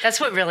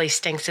 That's what really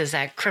stinks, is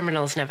that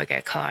criminals never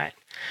get caught.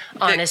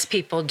 Honest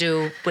people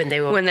do when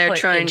they're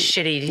put in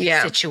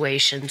shitty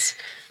situations.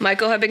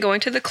 Michael had been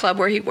going to the club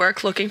where he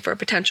worked looking for a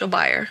potential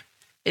buyer.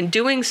 In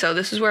doing so,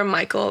 this is where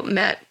Michael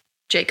met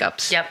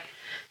Jacobs. Yep.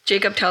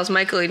 Jacob tells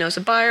Michael he knows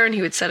a buyer and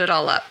he would set it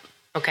all up.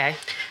 Okay.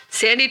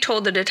 Sandy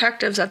told the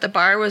detectives that the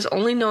buyer was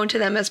only known to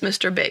them as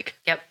Mr. Big.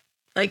 Yep.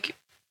 Like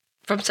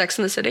from Sex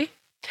and the City?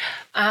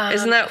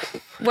 Isn't that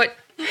what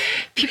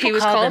he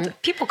was called?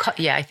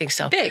 Yeah, I think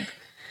so. Big.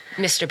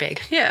 Mr. Big.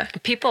 Yeah.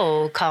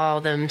 People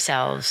call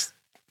themselves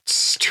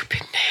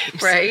stupid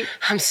names. Right.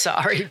 I'm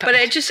sorry. But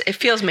it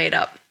feels made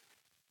up.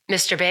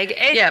 Mr. Big?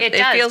 It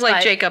does, feels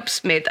like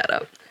Jacobs made that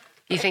up.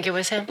 You think it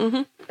was him?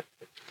 Mm-hmm.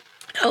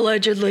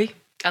 Allegedly.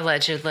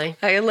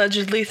 I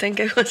allegedly think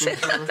it was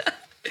him.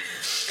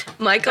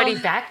 Michael. But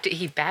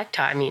he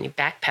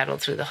backpedaled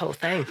through the whole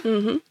thing.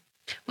 Mm-hmm.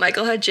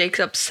 Michael had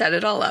Jacob set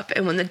it all up,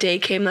 and when the day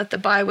came that the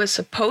buy was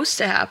supposed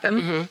to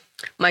happen,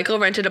 Michael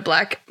rented a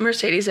black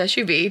Mercedes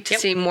SUV to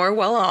seem more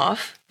well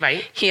off.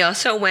 Right. He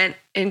also went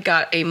and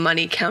got a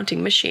money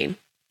counting machine.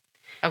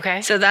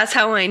 Okay. So that's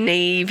how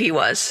naive he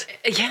was.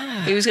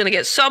 Yeah. He was going to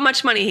get so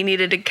much money he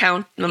needed to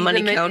count the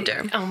money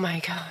counter. Oh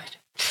my God.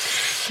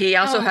 He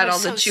also had all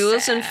the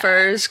jewels and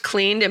furs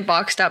cleaned and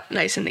boxed up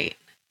nice and neat.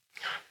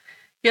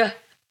 Yeah.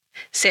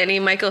 Sandy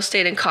and Michael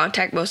stayed in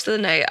contact most of the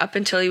night up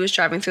until he was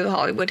driving through the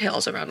Hollywood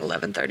Hills around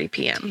 11:30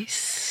 p.m.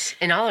 Jeez.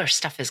 And all her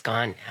stuff is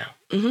gone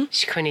now. Mm-hmm.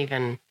 She couldn't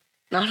even...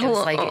 Not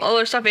all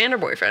her stuff and her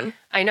boyfriend.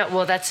 I know.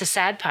 Well, that's the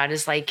sad part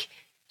is like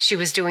she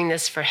was doing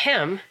this for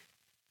him.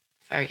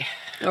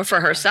 Or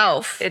for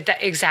herself.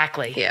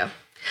 Exactly. Yeah.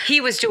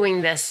 He was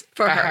doing this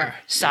for her.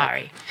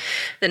 Sorry. Yeah.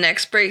 The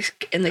next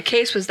break in the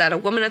case was that a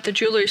woman at the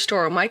jewelry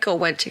store where Michael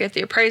went to get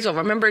the appraisal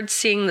remembered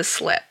seeing the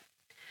slip.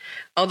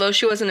 Although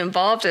she wasn't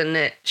involved in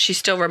it, she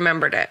still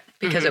remembered it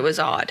because it was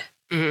odd.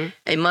 Mm-hmm.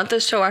 A month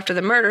or so after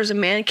the murders, a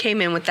man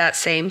came in with that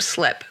same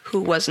slip who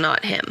was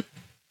not him.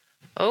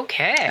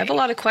 Okay. I have a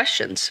lot of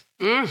questions.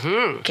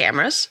 Mm-hmm.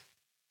 Cameras.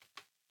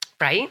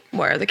 Right.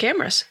 Where are the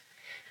cameras?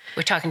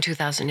 We're talking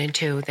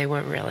 2002. They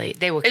weren't really.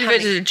 They were coming. It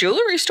was a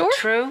jewelry store?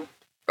 True.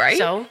 Right?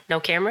 So, no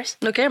cameras?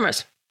 No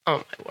cameras.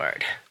 Oh, my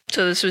word.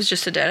 So this was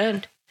just a dead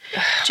end.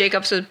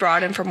 Jacobs was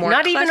brought in for more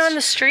Not even on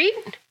the street?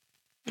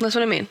 That's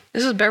what I mean.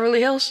 This is Beverly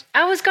Hills.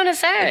 I was going to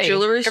say. A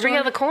jewelry store? Every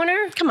other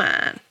corner? Come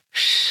on.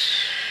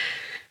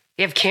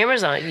 You have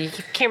cameras on. You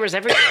have cameras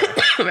everywhere.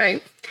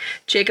 Right.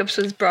 Jacobs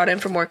was brought in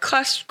for more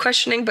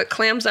questioning, but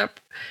clams up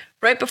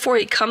right before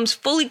he comes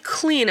fully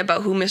clean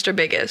about who Mr.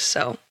 Big is,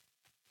 so...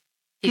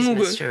 He's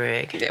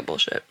Mr. Big. Yeah,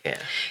 bullshit. Yeah.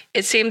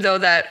 It seemed, though,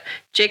 that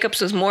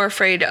Jacobs was more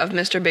afraid of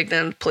Mr. Big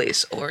than the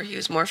police, or he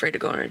was more afraid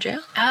of going to jail.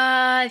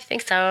 I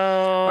think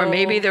so. Or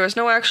maybe there was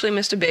no actually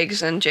Mr.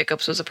 Biggs, and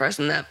Jacobs was the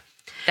person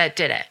that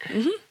did it.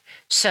 Mm-hmm.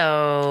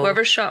 So...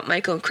 Whoever shot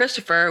Michael and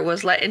Christopher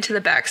was let into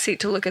the back seat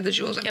to look at the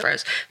jewels and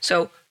furs.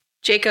 So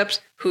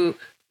Jacobs, who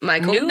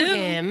Michael knew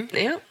him.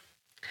 Yeah.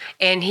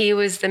 And he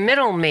was the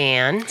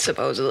middleman.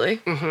 Supposedly.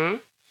 Mm-hmm.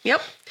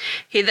 Yep.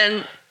 He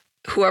then...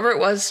 Whoever it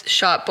was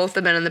shot both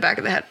the men in the back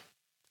of the head.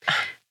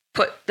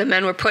 The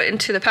men were put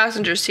into the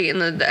passenger seat,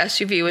 and the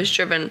SUV was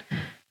driven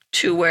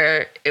to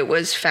where it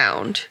was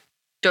found,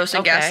 dosed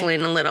in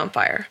gasoline and lit on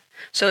fire.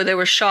 So they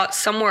were shot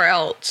somewhere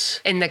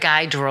else. And the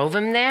guy drove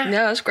him there?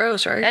 Yeah, that's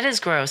gross, right? That is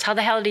gross. How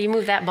the hell do you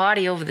move that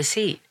body over the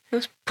seat?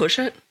 Just push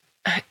it.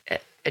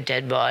 A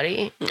dead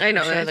body? I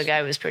know. I'm sure the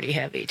guy was pretty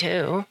heavy,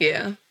 too.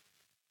 Yeah.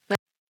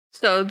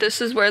 So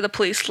this is where the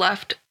police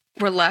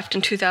were left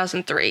in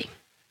 2003.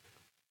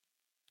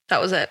 That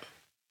was it.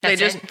 They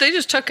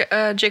just took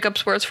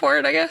Jacob's words for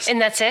it, I guess.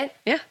 And that's it?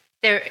 Yeah.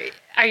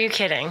 Are you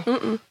kidding?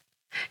 Mm-mm.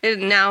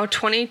 It's now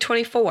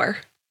 2024,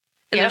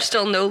 and there's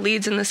still no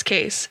leads in this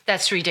case.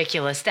 That's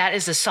ridiculous. That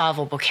is a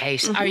solvable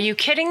case. Mm-hmm. Are you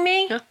kidding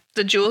me? Yeah.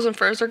 The jewels and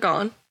furs are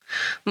gone,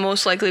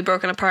 most likely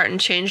broken apart and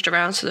changed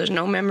around, so there's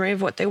no memory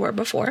of what they were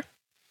before.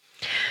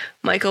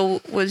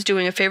 Michael was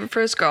doing a favor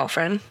for his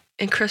girlfriend,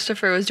 and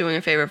Christopher was doing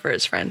a favor for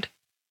his friend.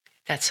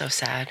 That's so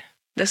sad.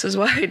 This is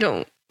why I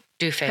don't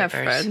do favors. Have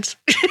friends.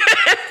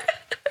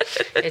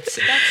 That's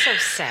so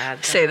sad.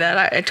 Though. Say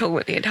that. I told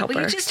Whitney to help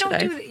her. You just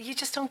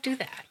don't do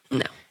that.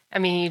 No. I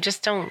mean, you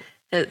just don't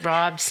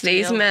rob, steal.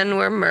 These men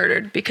were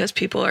murdered because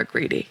people are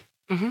greedy.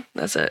 Mm-hmm.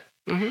 That's it.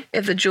 Mm-hmm.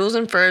 If the jewels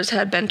and furs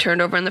had been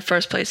turned over in the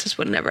first place, this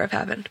would never have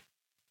happened.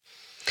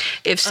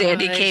 If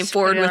Sandy came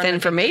forward with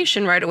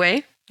information right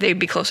away, they'd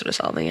be closer to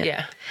solving it.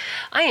 Yeah.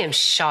 I am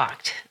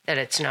shocked that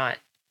it's not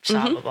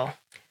solvable.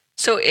 Mm-hmm.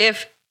 So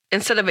if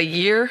instead of a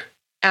year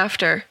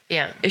after,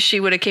 if she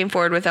would have came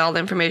forward with all the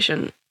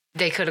information,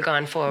 they could have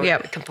gone forward.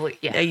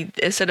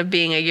 Instead of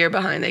being a year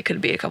behind, they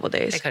could be a couple of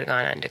days. They could have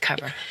gone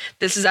undercover. Yeah.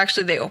 This is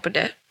actually, they opened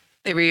it.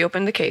 They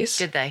reopened the case.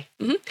 Did they?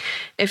 Mm-hmm.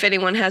 If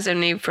anyone has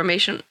any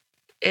information,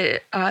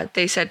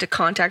 they said to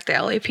contact the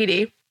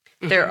LAPD.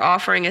 Mm-hmm. They're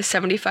offering a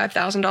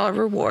 $75,000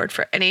 reward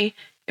for any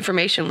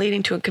information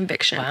leading to a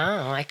conviction.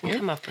 Wow, I can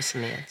come up with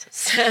some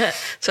answers.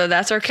 So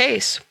that's our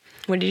case.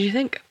 What did you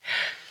think?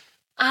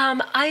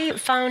 I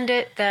found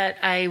it that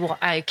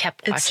I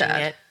kept watching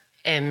it,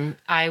 and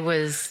I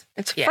was...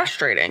 It's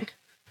frustrating.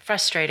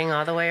 Frustrating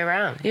all the way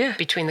around. Yeah.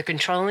 Between the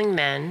controlling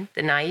men,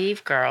 the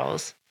naive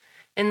girls,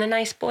 and the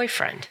nice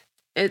boyfriend.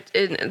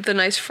 The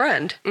nice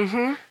friend.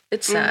 Mm-hmm.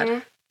 It's sad. Mm-hmm.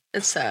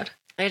 It's sad.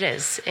 It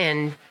is.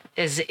 And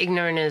as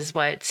ignorant as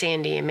what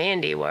Sandy and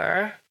Mandy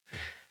were,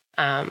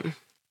 it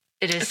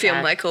is I feel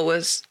sad. Michael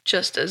was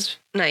just as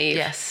naive.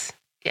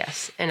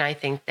 Yes. And I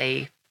think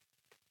they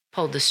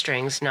pulled the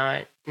strings,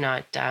 not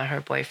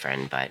her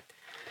boyfriend, but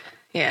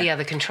the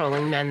other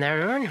controlling men that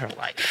are in her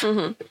life.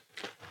 Mm-hmm.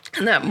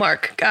 And that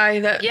Mark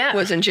guy that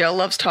was in jail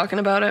loves talking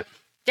about it.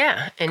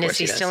 Yeah. And is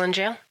he still in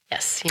jail?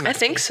 Yes, he might I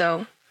think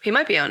so. He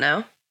might be out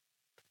now.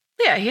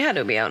 Yeah, he had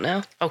to be out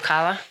now.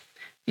 Ocala?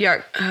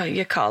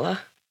 Yagala.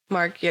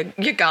 Mark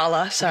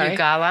Yagala, sorry.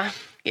 Yagala?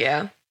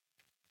 Yeah.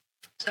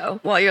 So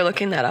while you're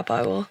looking that up,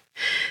 I will.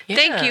 Yeah.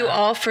 Thank you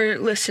all for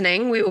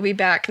listening. We will be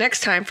back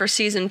next time for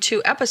Season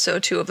 2,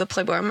 Episode 2 of the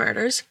Playboy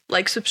Murders.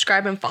 Like,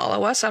 subscribe, and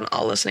follow us on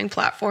all listening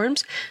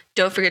platforms.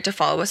 Don't forget to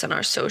follow us on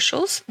our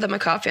socials, the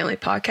Macabre Family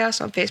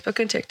Podcast on Facebook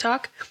and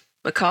TikTok,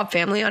 Macabre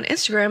Family on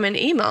Instagram, and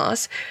email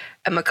us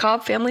at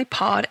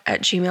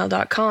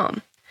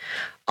macabrefamilypod@gmail.com.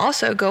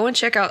 Also, go and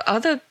check out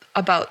go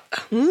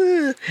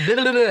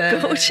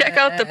check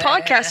out the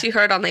podcast you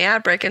heard on the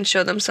ad break and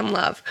show them some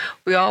love.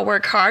 We all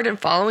work hard, and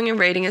following and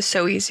rating is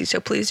so easy, so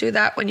please do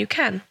that when you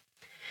can.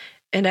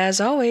 And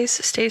as always,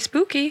 stay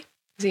spooky.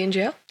 Is he in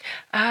jail?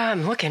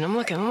 I'm looking.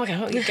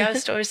 You got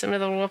stories, some of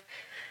the wolf.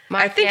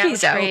 I think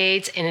he's out.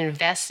 Trades and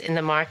invests in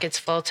the markets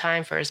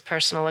full-time for his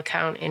personal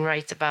account and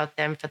writes about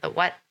them for the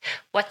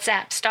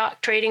WhatsApp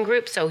stock trading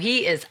group. So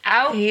he is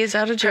out. He is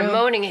out of jail.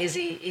 Promoting. Has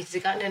he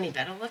gotten any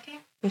better looking?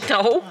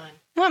 No.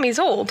 Mom, he's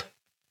old.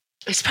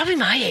 He's probably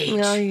my age.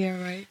 No, you're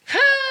right.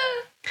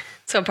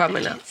 So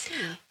probably not.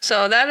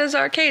 So that is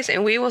our case.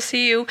 And we will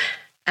see you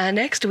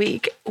next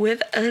week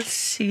with a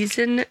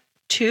season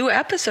 2,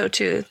 episode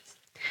 2.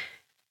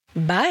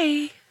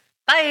 Bye.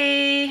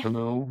 Bye.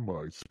 Hello,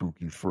 my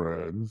spooky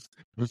friends.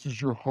 This is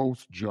your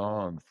host,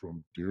 John,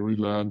 from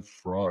Dairyland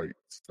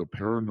Frights, the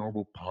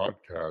paranormal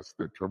podcast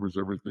that covers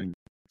everything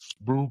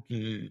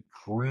spooky,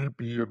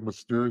 creepy, and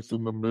mysterious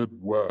in the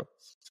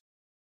Midwest.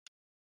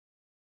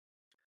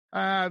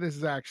 This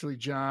is actually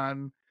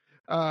John.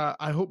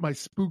 I hope my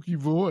spooky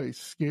voice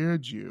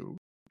scared you.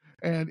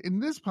 And in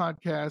this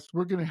podcast,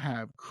 we're going to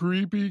have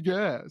creepy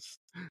guests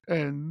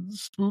and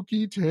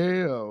spooky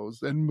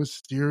tales and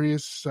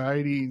mysterious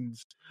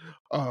sightings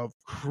of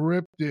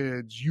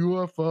cryptids,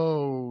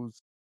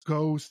 UFOs,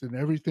 ghosts, and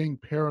everything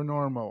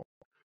paranormal.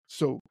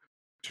 So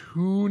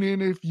tune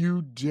in if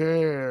you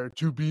dare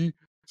to be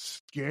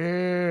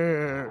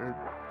scared.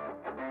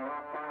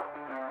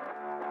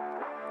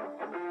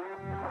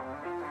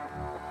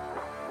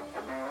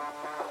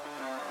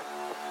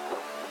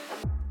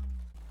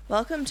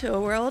 Welcome to a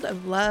world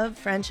of love,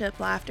 friendship,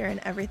 laughter, and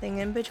everything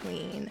in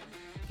between.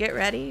 Get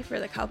ready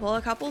for the Couple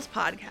of Couples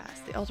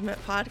podcast, the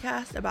ultimate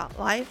podcast about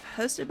life,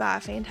 hosted by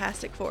a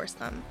fantastic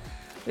foursome.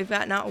 We've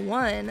got not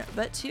one,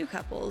 but 2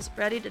 couples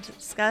ready to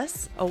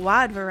discuss a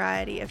wide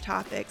variety of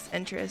topics,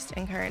 interests,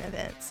 and current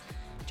events.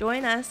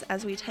 Join us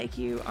as we take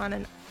you on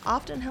an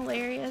often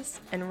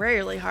hilarious and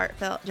rarely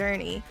heartfelt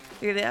journey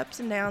through the ups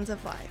and downs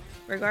of life.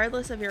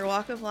 Regardless of your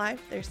walk of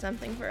life, there's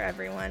something for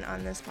everyone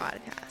on this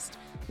podcast.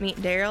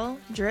 Meet Daryl,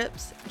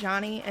 Drips,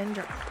 Johnny, and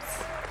Drops.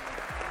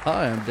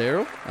 Hi, I'm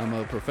Daryl. I'm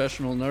a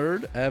professional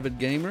nerd, avid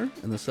gamer,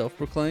 and the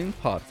self-proclaimed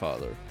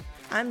podfather.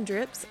 I'm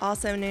Drips,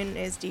 also known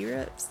as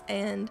D-Rips,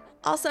 and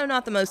also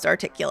not the most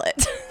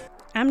articulate.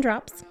 I'm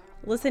Drops,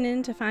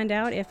 listening to find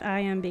out if I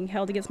am being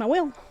held against my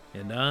will.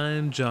 And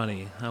I'm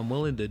Johnny. I'm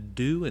willing to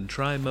do and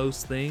try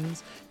most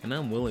things, and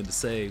I'm willing to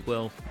say,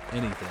 well,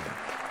 anything.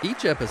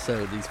 Each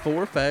episode, these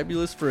 4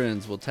 fabulous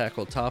friends will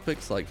tackle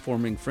topics like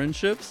forming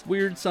friendships,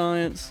 weird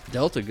science,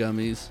 Delta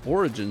gummies,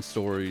 origin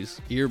stories,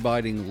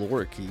 ear-biting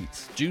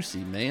lorikeets,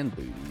 juicy man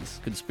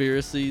booties,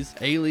 conspiracies,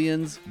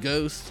 aliens,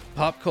 ghosts,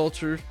 pop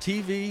culture,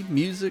 TV,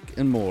 music,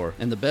 and more.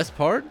 And the best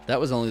part?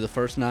 That was only the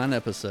first 9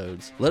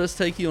 episodes. Let us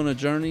take you on a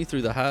journey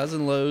through the highs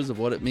and lows of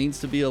what it means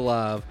to be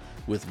alive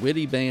with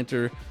witty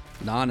banter,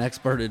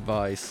 non-expert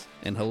advice,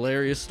 and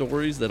hilarious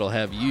stories that'll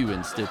have you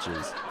in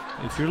stitches.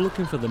 If you're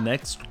looking for the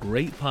next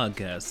great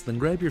podcast, then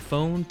grab your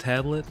phone,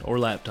 tablet, or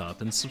laptop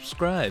and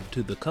subscribe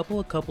to the Couple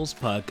of Couples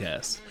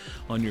podcast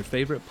on your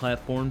favorite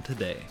platform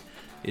today.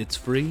 It's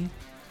free,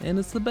 and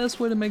it's the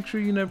best way to make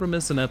sure you never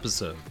miss an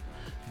episode.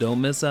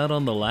 Don't miss out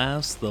on the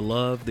laughs, the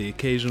love, the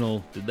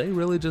occasional, did they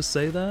really just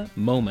say that?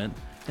 Moment,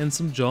 and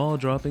some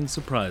jaw-dropping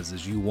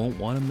surprises you won't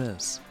want to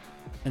miss.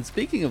 And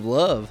speaking of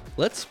love,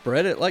 let's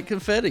spread it like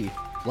confetti.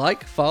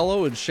 Like,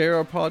 follow, and share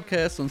our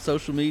podcast on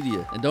social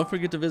media. And don't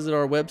forget to visit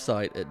our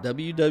website at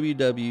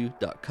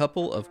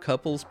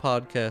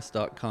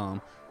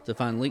www.coupleofcouplespodcast.com to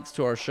find links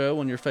to our show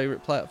on your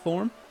favorite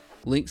platform,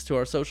 links to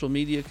our social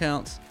media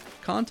accounts,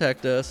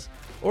 contact us,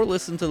 or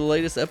listen to the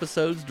latest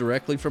episodes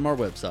directly from our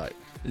website.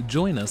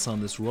 Join us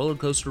on this roller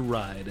coaster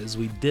ride as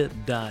we dip,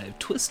 dive,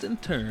 twist, and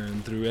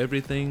turn through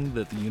everything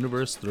that the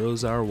universe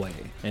throws our way.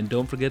 And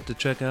don't forget to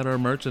check out our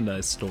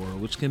merchandise store,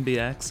 which can be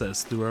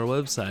accessed through our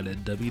website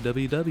at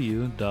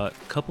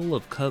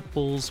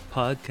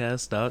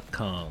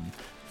www.coupleofcouplespodcast.com,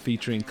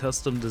 featuring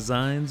custom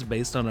designs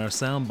based on our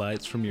sound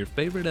bites from your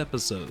favorite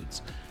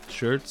episodes.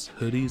 Shirts,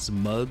 hoodies,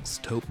 mugs,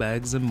 tote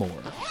bags, and more.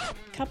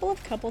 Couple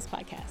of Couples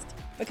podcast,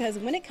 because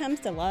when it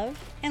comes to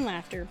love and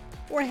laughter,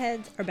 4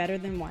 heads are better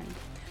than 1.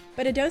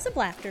 But a dose of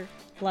laughter,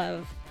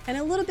 love, and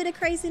a little bit of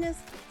craziness?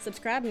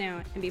 Subscribe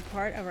now and be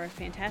part of our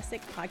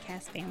fantastic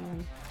podcast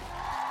family.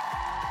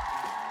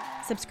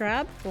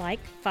 Subscribe, like,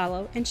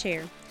 follow, and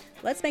share.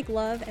 Let's make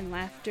love and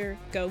laughter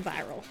go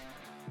viral.